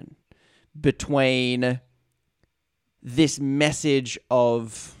connection between this message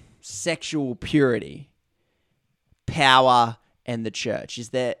of sexual purity, power, and the church?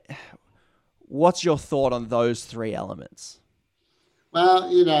 What's your thought on those three elements?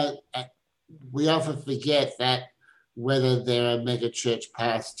 Well, we often forget that whether they're a mega church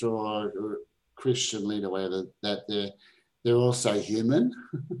pastor or Christian leader, whether that they're also human.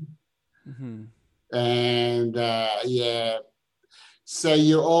 Mm-hmm. And so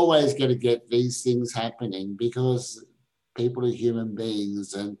you're always going to get these things happening because people are human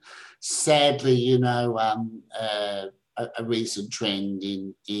beings. And sadly, a recent trend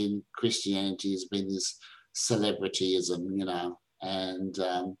in Christianity has been this celebrityism, and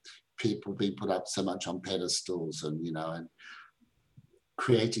people being put up so much on pedestals and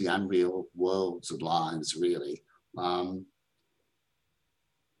creating unreal worlds and lives, really.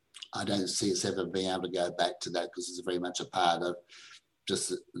 I don't see us ever being able to go back to that because it's very much a part of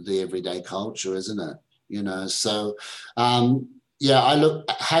just the everyday culture, isn't it? So I look,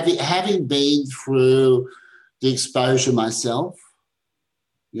 having been through the exposure myself,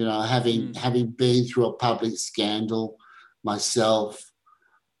 having been through a public scandal myself,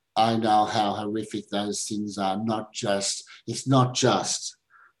 I know how horrific those things are. It's not just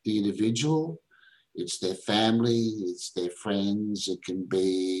the individual, it's their family, it's their friends. It can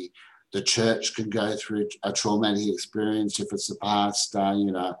be the church can go through a traumatic experience if it's a pastor,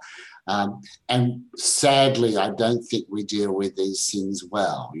 and sadly, I don't think we deal with these things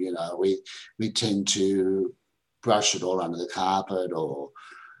well. We tend to brush it all under the carpet or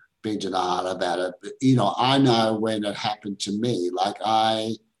be denial about it. But, I know when it happened to me, like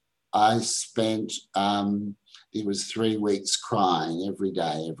I spent, it was 3 weeks crying every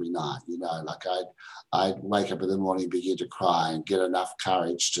day, every night, like I'd wake up in the morning, begin to cry and get enough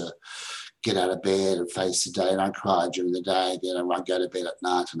courage to get out of bed and face the day. And I'd cry during the day, then I'd go to bed at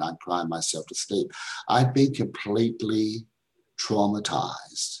night and I'd cry myself to sleep. I'd been completely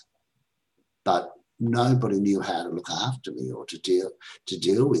traumatized, but nobody knew how to look after me or to deal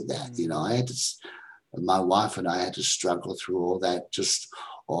with that. My wife and I had to struggle through all that just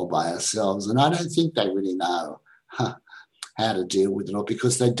all by ourselves. And I don't think they really know how to deal with it all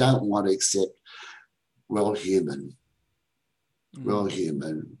because they don't want to accept we're all human. We're all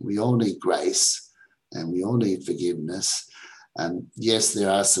human. We all need grace and we all need forgiveness. And yes, there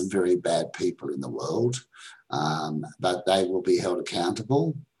are some very bad people in the world, but they will be held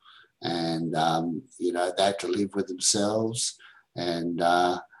accountable. And, they have to live with themselves. And,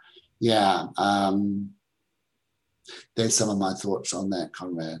 there's some of my thoughts on that,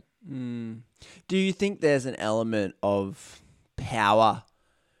 Conrad. Do you think there's an element of power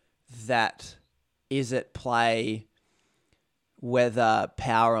that is at play, whether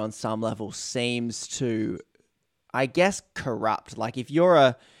power on some level seems to, I guess, corrupt? Like if you're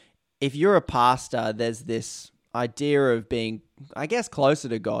a pastor, there's this idea of being, I guess, closer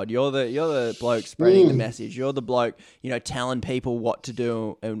to God. You're the bloke spreading the message. You're the bloke, telling people what to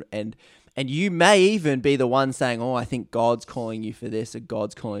do, and you may even be the one saying, "Oh, I think God's calling you for this, or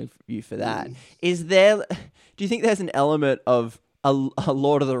God's calling you for that." Do you think there's an element of a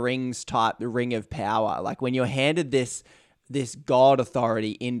Lord of the Rings type, the Ring of Power, like when you're handed this God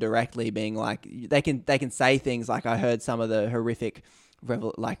authority indirectly, being like they can say things like, I heard some of the horrific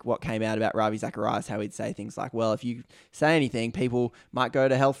like what came out about Ravi Zacharias, how he'd say things like, well, if you say anything, people might go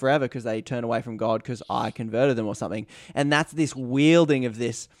to hell forever because they turn away from God because I converted them or something. And that's this wielding of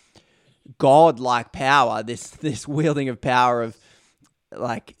this God-like power, this wielding of power of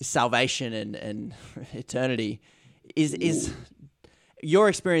like salvation and eternity. Is your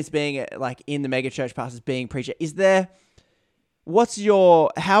experience being like in the megachurch pastors, being preacher,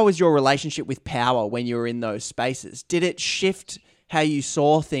 how was your relationship with power when you were in those spaces? Did it shift how you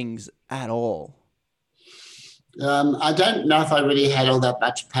saw things at all? I don't know if I really had all that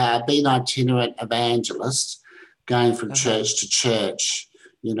much power. Being an itinerant evangelist, going from church to church,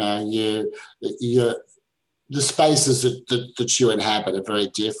 the spaces that you inhabit are very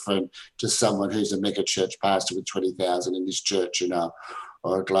different to someone who's a mega church pastor with 20,000 in this church,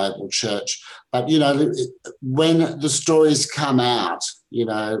 or a global church. But, when the stories come out,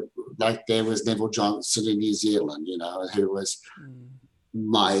 like there was Neville Johnson in New Zealand, who was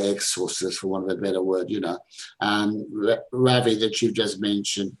my exorcist, for want of a better word, Ravi that you've just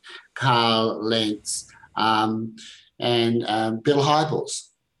mentioned, Carl Lentz, and Bill Hybels.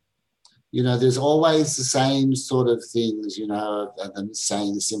 There's always the same sort of things, of them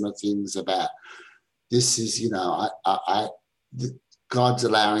saying similar things about this is, God's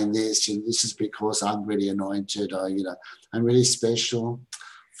allowing this, and this is because I'm really anointed, or, I'm really special.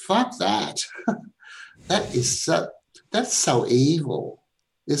 Fuck that. That's so evil,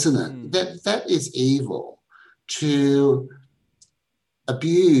 isn't it? That is evil, to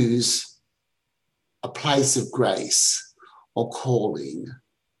abuse a place of grace or calling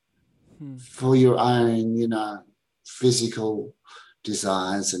for your own, physical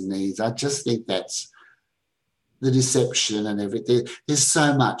desires and needs. I just think that's the deception and everything. There's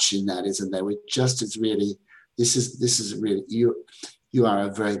so much in that, isn't there? This is really, you are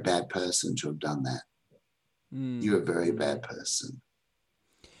a very bad person to have done that. You're a very bad person.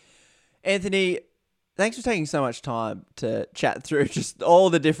 Anthony, thanks for taking so much time to chat through just all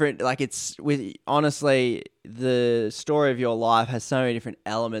the different, honestly, the story of your life has so many different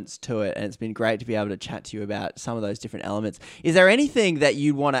elements to it, and it's been great to be able to chat to you about some of those different elements. Is there anything that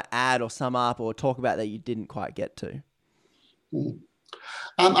you'd want to add or sum up or talk about that you didn't quite get to?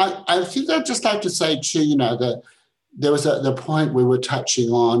 I think I'd just like to say too, that there was the point we were touching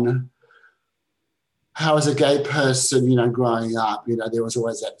on how as a gay person, growing up, there was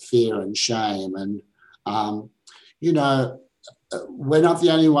always that fear and shame. And, we're not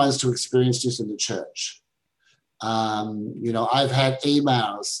the only ones to experience this in the church. I've had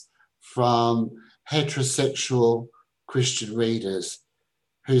emails from heterosexual Christian readers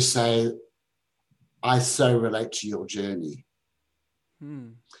who say, I so relate to your journey.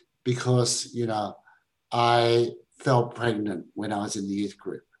 Because, I fell pregnant when I was in the youth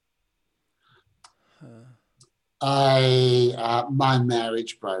group. My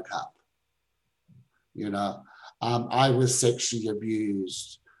marriage broke up. I was sexually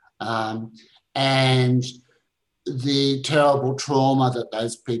abused. And the terrible trauma that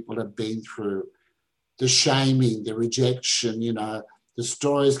those people have been through, the shaming, the rejection, the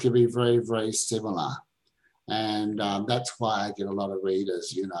stories can be very, very similar. And that's why I get a lot of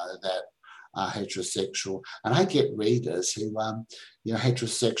readers, that are heterosexual. And I get readers who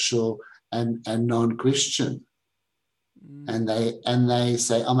heterosexual and non-Christian. And they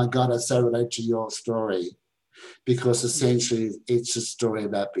say, oh my God, I so relate to your story, because essentially it's a story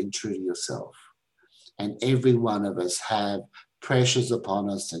about being true to yourself. And every one of us have pressures upon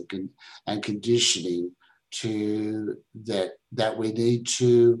us and conditioning to that we need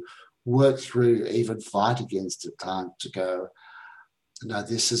to work through, even fight against at times, to go, no,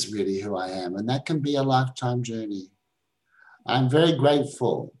 this is really who I am. And that can be a lifetime journey. I'm very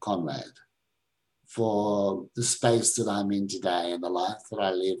grateful, Conrad, for the space that I'm in today and the life that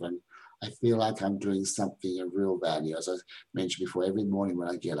I live. And I feel like I'm doing something of real value. As I mentioned before, every morning when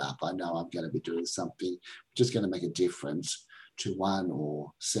I get up, I know I'm going to be doing something which is going to make a difference to one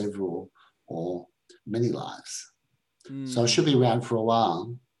or several or many lives. So I should be around for a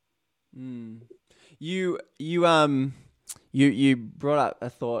while. You brought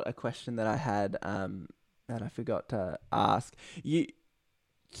up a question that I had that I forgot to ask.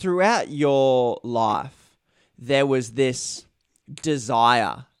 Throughout your life, there was this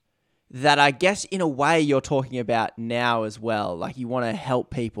desire that I guess in a way you're talking about now as well. Like you want to help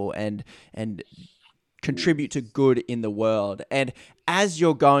people and contribute to good in the world. And as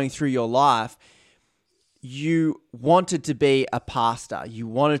you're going through your life, you wanted to be a pastor. You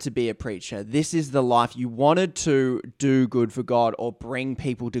wanted to be a preacher. This is the life. You wanted to do good for God or bring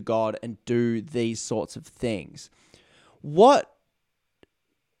people to God and do these sorts of things. What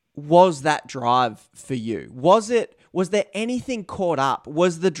was that drive for you? Was it was there anything caught up?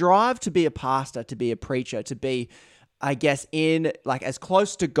 Was the drive to be a pastor, to be a preacher, to be, I guess, in like as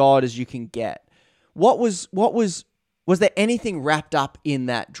close to God as you can get? Was there anything wrapped up in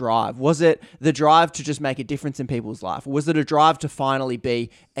that drive? Was it the drive to just make a difference in people's life? Was it a drive to finally be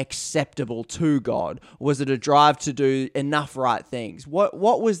acceptable to God? Was it a drive to do enough right things? What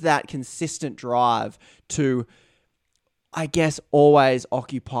was that consistent drive to, I guess, always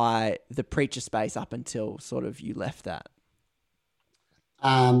occupy the preacher space up until sort of you left that?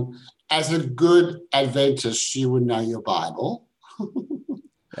 As a good Adventist, you would know your Bible.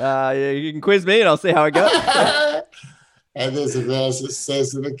 You can quiz me and I'll see how it goes. And there's a verse that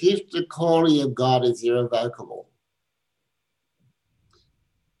says that the gift and calling of God is irrevocable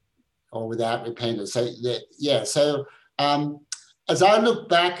or without repentance. So, as I look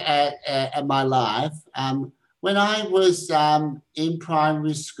back at my life, when I was in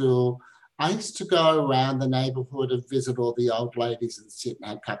primary school, I used to go around the neighbourhood and visit all the old ladies and sit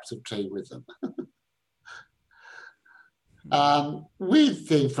and have cups of tea with them. Weird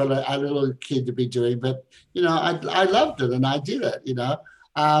thing for a little kid to be doing, but, you know, I loved it and I did it, you know.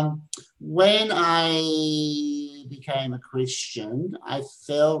 When I became a Christian, I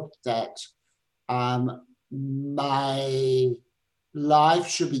felt that my life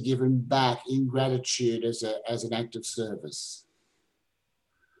should be given back in gratitude as an act of service.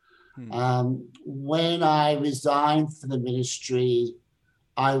 When I resigned from the ministry,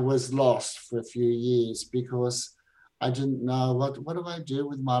 I was lost for a few years because I didn't know what do I do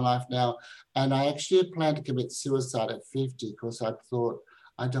with my life now. And I actually had planned to commit suicide at 50 because I thought,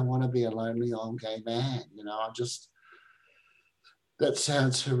 I don't want to be a lonely old gay man. You know, that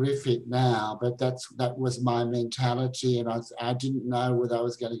sounds horrific now, but that was my mentality. And I didn't know whether I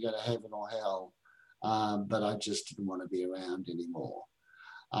was going to go to heaven or hell, but I just didn't want to be around anymore.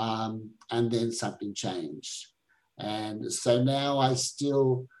 And then something changed. And so now I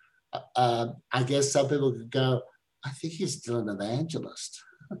still, I guess some people could go, I think he's still an evangelist.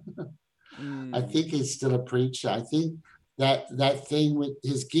 I think he's still a preacher. I think that thing with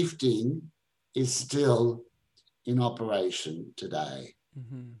his gifting is still in operation today.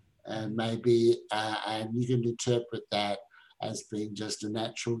 And maybe, and you can interpret that as being just a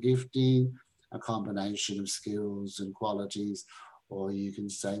natural gifting, a combination of skills and qualities, or you can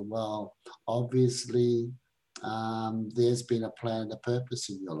say, well, obviously there's been a plan, a purpose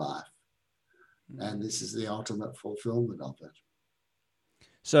in your life. And this is the ultimate fulfillment of it.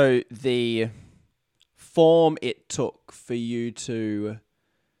 So the form it took for you to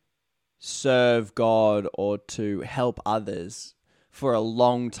serve God or to help others for a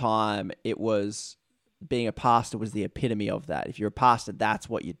long time, it was being a pastor was the epitome of that. If you're a pastor, that's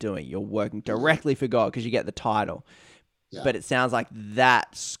what you're doing. You're working directly for God because you get the title. Yeah. But it sounds like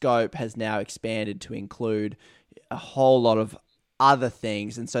that scope has now expanded to include a whole lot of other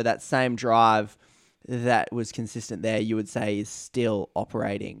things. And so that same drive that was consistent there, you would say is still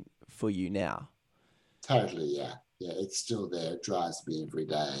operating for you now. Totally, yeah. Yeah, it's still there. It drives me every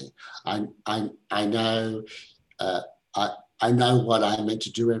day. I know I know what I'm meant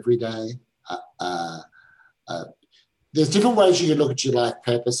to do every day. There's different ways you can look at your life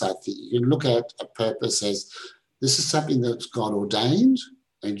purpose, I think. You can look at a purpose as this is something that's God ordained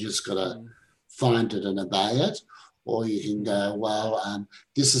and you just got to find it and obey it. Or you can go, well,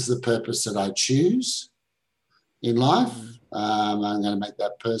 this is the purpose that I choose in life. I'm going to make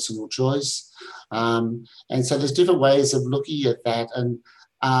that personal choice. And so there's different ways of looking at that. And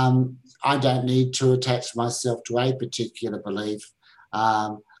I don't need to attach myself to a particular belief.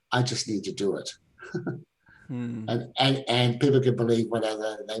 I just need to do it. And people can believe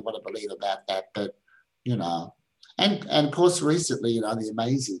whatever they want to believe about that. But, you know, and of course, recently, you know, the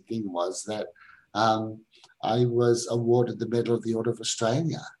amazing thing was that I was awarded the Medal of the Order of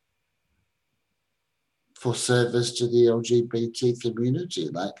Australia for service to the LGBT community.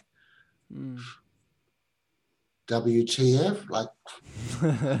 Like, WTF? Like,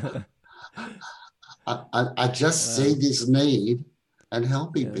 I just see this need and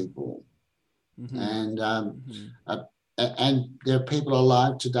helping people. And there are people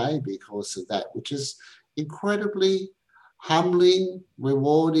alive today because of that, which is incredibly humbling,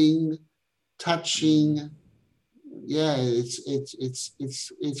 rewarding, touching. Yeah,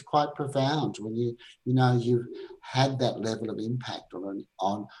 it's quite profound when you know you've had that level of impact on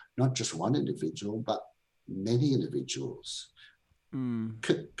not just one individual but many individuals.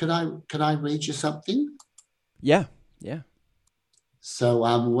 Can I read you something? Yeah.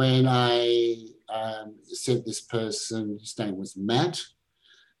 So when I sent this person, his name was Matt,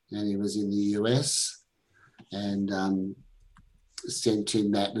 and he was in the US, and sent him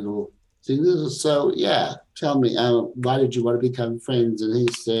that little So yeah, tell me, why did you want to become friends? And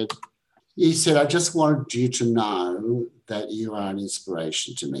he said, I just wanted you to know that you are an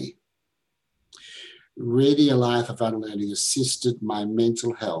inspiration to me. Reading A Life of Unlearning assisted my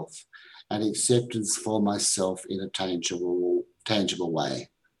mental health and acceptance for myself in a tangible way.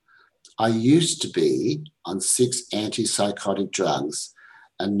 I used to be on 6 antipsychotic drugs,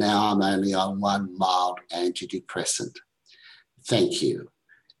 and now I'm only on 1 mild antidepressant. Thank you.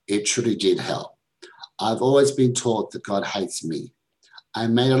 It truly did help. I've always been taught that God hates me. I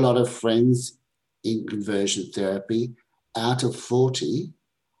made a lot of friends in conversion therapy. Out of 40,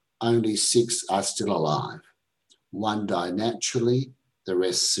 only 6 are still alive. 1 died naturally, the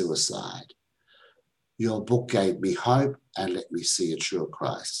rest suicide. Your book gave me hope and let me see a true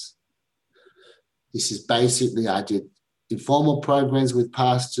Christ. This is basically, I did informal programs with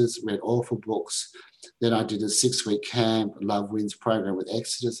pastors, read awful books. Then I did a 6-week camp, Love Wins program with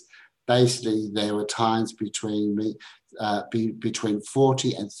Exodus. Basically, there were times between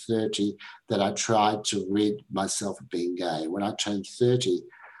 40 and 30 that I tried to rid myself of being gay. When I turned 30,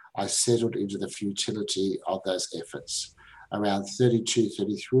 I settled into the futility of those efforts. Around 32,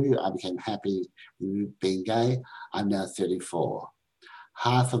 33, I became happy with being gay. I'm now 34.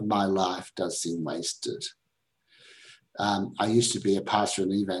 Half of my life does seem wasted. I used to be a pastor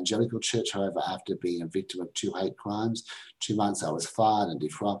in an evangelical church. However, after being a victim of 2 hate crimes, 2 months I was fired and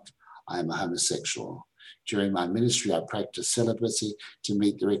defrocked. I am a homosexual. During my ministry, I practiced celibacy to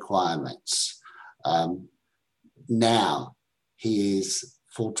meet the requirements. Now he is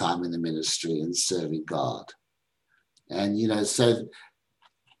full-time in the ministry and serving God. And, so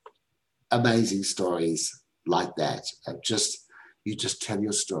amazing stories like that. You just tell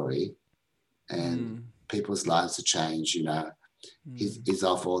your story and people's lives have changed, He's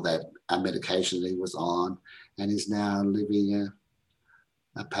off all that medication that he was on and is now living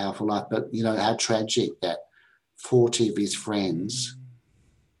a powerful life. But, how tragic that 40 of his friends,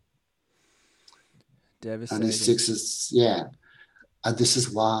 devastating. Only 6 is, And this is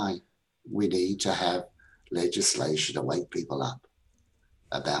why we need to have legislation to wake people up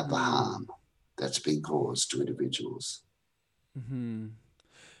about the harm that's been caused to individuals.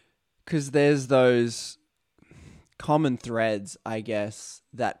 Because there's those common threads, I guess,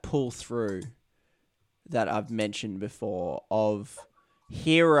 that pull through that I've mentioned before of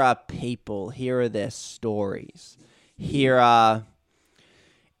here are people, here are their stories, and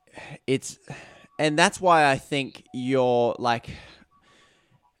that's why I think you're like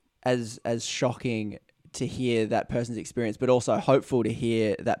as shocking to hear that person's experience, but also hopeful to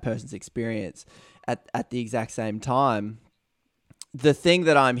hear that person's experience at the exact same time. The thing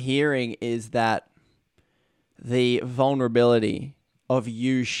that I'm hearing is that the vulnerability of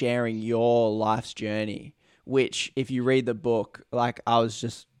you sharing your life's journey, which if you read the book, like I was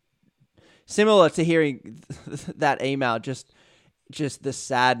just similar to hearing that email, just the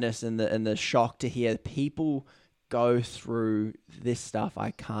sadness and the shock to hear people go through this stuff.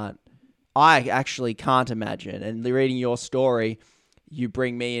 I actually can't imagine. And reading your story, you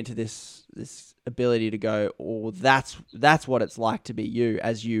bring me into this ability to go, oh, that's what it's like to be you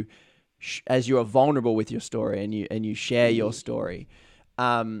as you are vulnerable with your story and you share your story.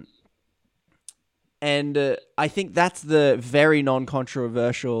 And I think that's the very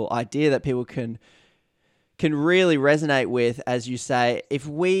non-controversial idea that people can really resonate with, as you say, if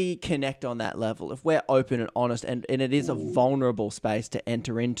we connect on that level, if we're open and honest, and it is a vulnerable space to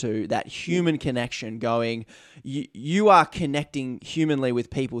enter into that human connection going, you are connecting humanly with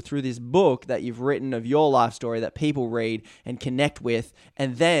people through this book that you've written of your life story that people read and connect with,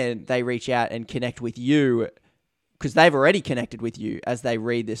 and then they reach out and connect with you because they've already connected with you as they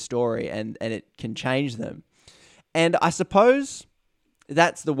read this story and it can change them. And I suppose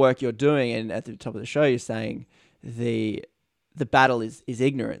that's the work you're doing, and at the top of the show, you're saying the battle is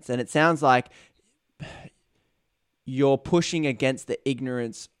ignorance, and it sounds like you're pushing against the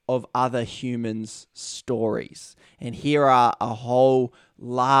ignorance of other humans' stories. And here are a whole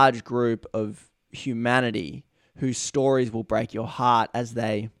large group of humanity whose stories will break your heart as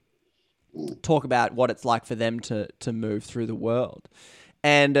they talk about what it's like for them to move through the world.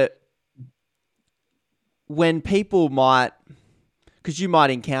 And when people might, because you might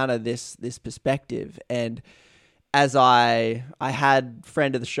encounter this perspective, and as I had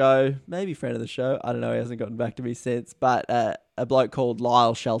friend of the show, I don't know, he hasn't gotten back to me since, but a bloke called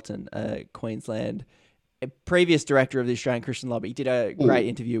Lyle Shelton, Queensland, a previous director of the Australian Christian Lobby, did a great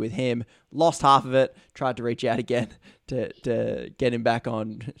interview with him, lost half of it, tried to reach out again to get him back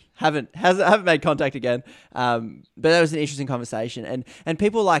on, haven't made contact again, but that was an interesting conversation, and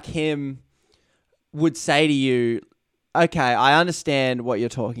people like him would say to you, okay, I understand what you're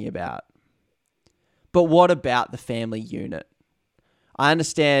talking about, But what about the family unit? I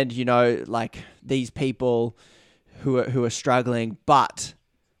understand, like these people who are struggling, but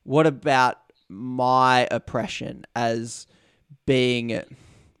what about my oppression as being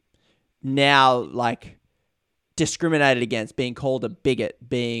now like discriminated against, being called a bigot,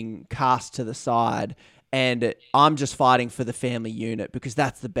 being cast to the side, and I'm just fighting for the family unit because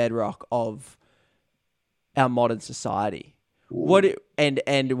that's the bedrock of our modern society. What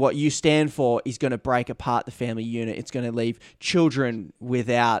you stand for is going to break apart the family unit. It's going to leave children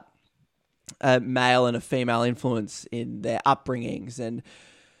without a male and a female influence in their upbringings. And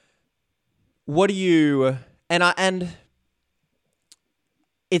what do you and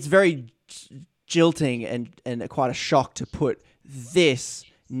it's very jilting and quite a shock to put this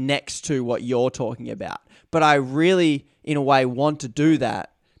next to what you're talking about. But I really, in a way, want to do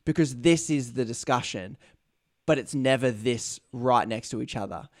that because this is the discussion. But it's never this right next to each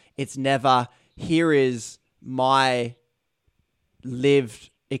other. It's never, here is my lived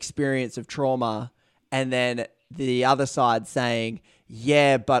experience of trauma, and then the other side saying,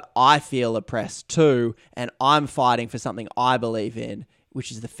 yeah, but I feel oppressed too, and I'm fighting for something I believe in,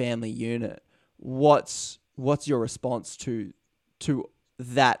 which is the family unit. What's your response to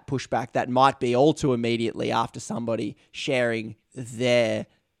that pushback that might be all too immediately after somebody sharing their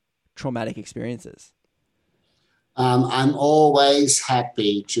traumatic experiences? I'm always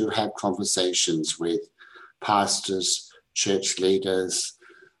happy to have conversations with pastors, church leaders,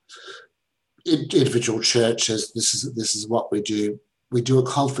 individual churches. This is what we do. We do it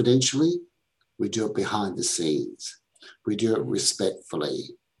confidentially. We do it behind the scenes. We do it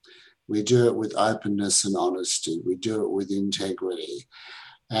respectfully. We do it with openness and honesty. We do it with integrity.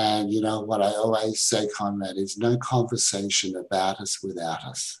 And you know what I always say, Conrad, is no conversation about us without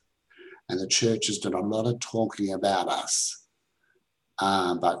us. And the church has done a lot of talking about us.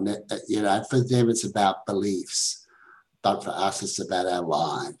 But for them, it's about beliefs. But for us, it's about our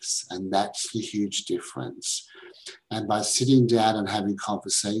lives. And that's the huge difference. And by sitting down and having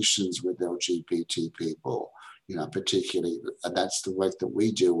conversations with LGBT people, particularly, that's the work that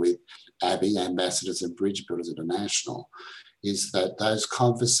we do with Abbey Ambassadors and Bridge Builders International, is that those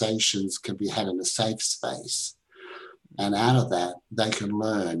conversations can be had in a safe space. And out of that, they can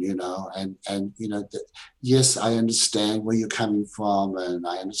learn, yes, I understand where you're coming from, and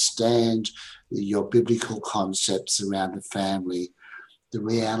I understand your biblical concepts around the family. The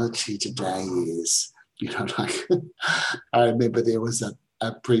reality today is, I remember there was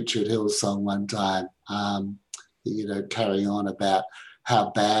a preacher at Hillsong one time, carrying on about how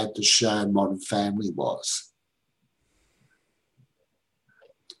bad the show Modern Family was.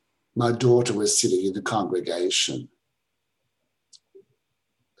 My daughter was sitting in the congregation.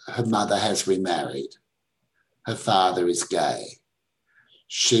 Her mother has remarried. Her father is gay.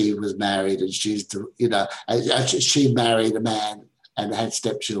 She was married, and she married a man and had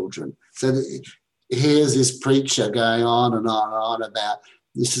stepchildren. So here's this preacher going on and on and on about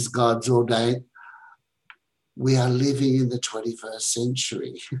this is God's ordained. We are living in the 21st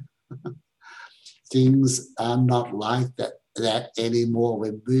century. Things are not like that anymore.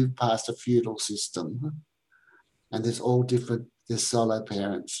 We've moved past a feudal system, and there's all different. There's solo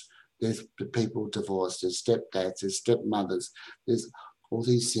parents, there's people divorced, there's stepdads, there's stepmothers, there's all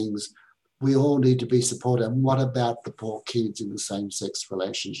these things. We all need to be supported. And what about the poor kids in the same-sex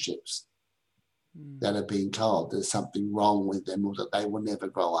relationships that are being told there's something wrong with them or that they will never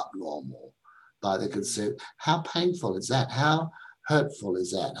grow up normal by the consent? How painful is that? How hurtful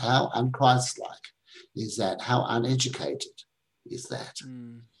is that? How unchristlike is that? How uneducated is that?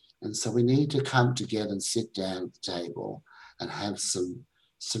 And so we need to come together and sit down at the table and have some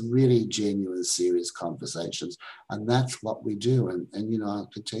really genuine, serious conversations. And that's what we do. And I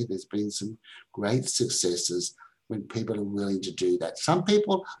can tell you there's been some great successes when people are willing to do that. Some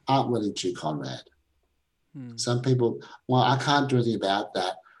people aren't willing to, Conrad. Some people, well, I can't do anything about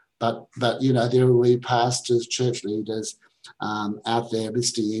that. But there are pastors, church leaders out there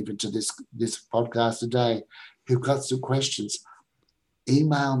listening even to this podcast today who've got some questions.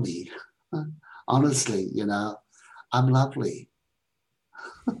 Email me. Honestly, I'm lovely.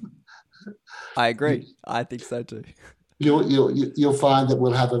 I agree. I think so too. You'll find that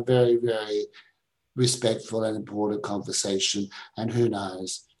we'll have a very, very respectful and important conversation, and who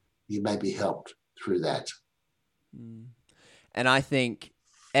knows, you may be helped through that. And I think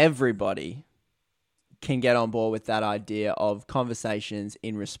everybody can get on board with that idea of conversations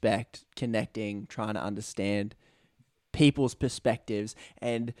in respect, connecting, trying to understand people's perspectives.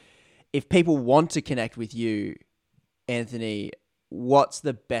 And if people want to connect with you, Anthony, what's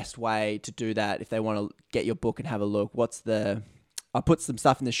the best way to do that? If they want to get your book and have a look, what's the I'll put some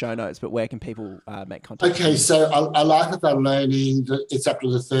stuff in the show notes, but where can people make contact? Okay, so I Life of Unlearning, it's up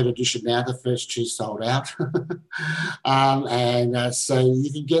to the 3rd edition now. The first 2 sold out. So you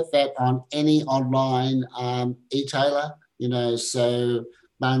can get that on any online e-tailer, so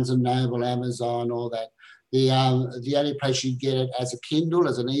Barnes & Noble, Amazon, all that. The only place you get it as a Kindle,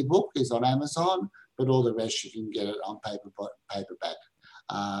 as an ebook, is on Amazon, but all the rest you can get it on paperback.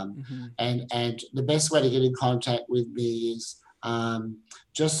 And the best way to get in contact with me is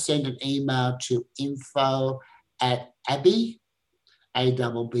just send an email to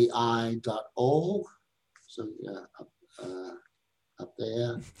info@abbi.org. So up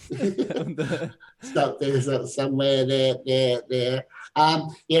there, there's somewhere there.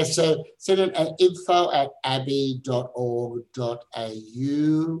 So send it at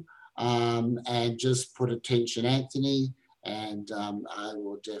info@abbi.org.au, and just put attention Anthony, and I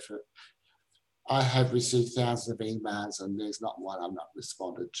will definitely. I have received thousands of emails, and there's not one I'm not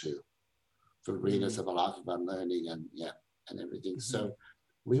responded to for readers of A Life of Unlearning and everything. So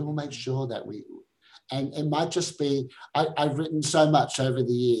we will make sure that and it might just be, I've written so much over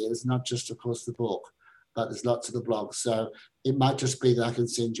the years, not just, of course, the book, but there's lots of the blogs. So it might just be that I can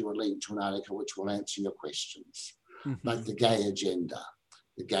send you a link to an article which will answer your questions, like the gay agenda,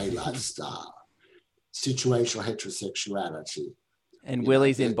 the gay lifestyle, situational heterosexuality. And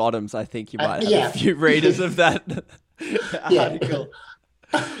Willies in Bottoms, I think you might have a few readers of that article.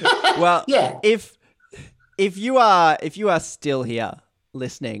 Well, if you are still here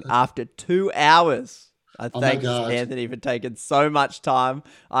listening after 2 hours, I thank Anthony for taking so much time.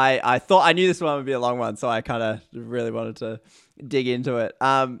 I thought I knew this one would be a long one, so I kind of really wanted to dig into it.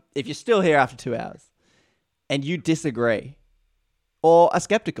 If you're still here after 2 hours and you disagree or are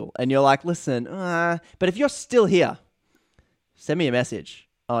skeptical and you're like, listen, but if you're still here, send me a message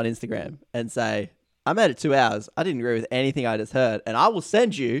on Instagram and say, I made it 2 hours. I didn't agree with anything I just heard. And I will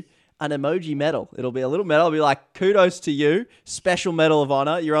send you an emoji medal. It'll be a little medal. It'll be like, kudos to you. Special medal of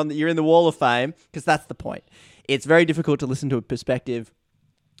honor. You're in the wall of fame, because that's the point. It's very difficult to listen to a perspective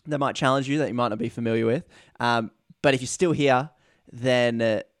that might challenge you, that you might not be familiar with. But if you're still here,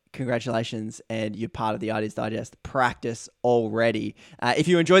 then congratulations, and you're part of the Ideas Digest practice already. If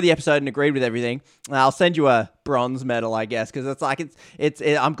you enjoyed the episode and agreed with everything, I'll send you a bronze medal, I guess, because it's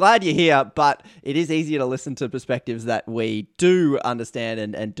I'm glad you're here, but it is easier to listen to perspectives that we do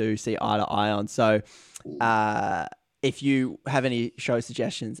understand and do see eye to eye on. So if you have any show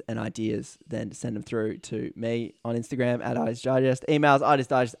suggestions and ideas, then send them through to me on Instagram at Ideas Digest, emails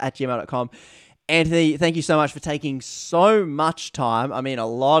ideasdigest@gmail.com. Anthony, thank you so much for taking so much time. I mean, a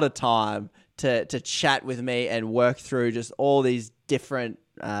lot of time to chat with me and work through just all these different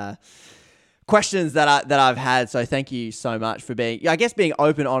questions that I've had. So thank you so much for being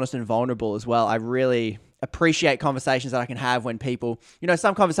open, honest, and vulnerable as well. I really appreciate conversations that I can have when people,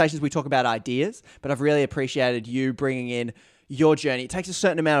 some conversations we talk about ideas, but I've really appreciated you bringing in your journey. It takes a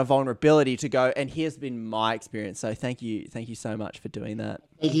certain amount of vulnerability to go, and here's been my experience. So thank you so much for doing that.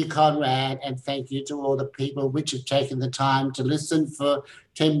 Thank you, Conrad, and thank you to all the people which have taken the time to listen for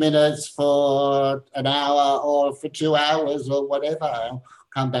 10 minutes, for an hour, or for 2 hours, or whatever. I'll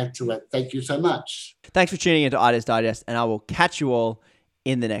come back to it. Thank you so much. Thanks for tuning into Ideas Digest, and I will catch you all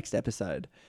in the next episode.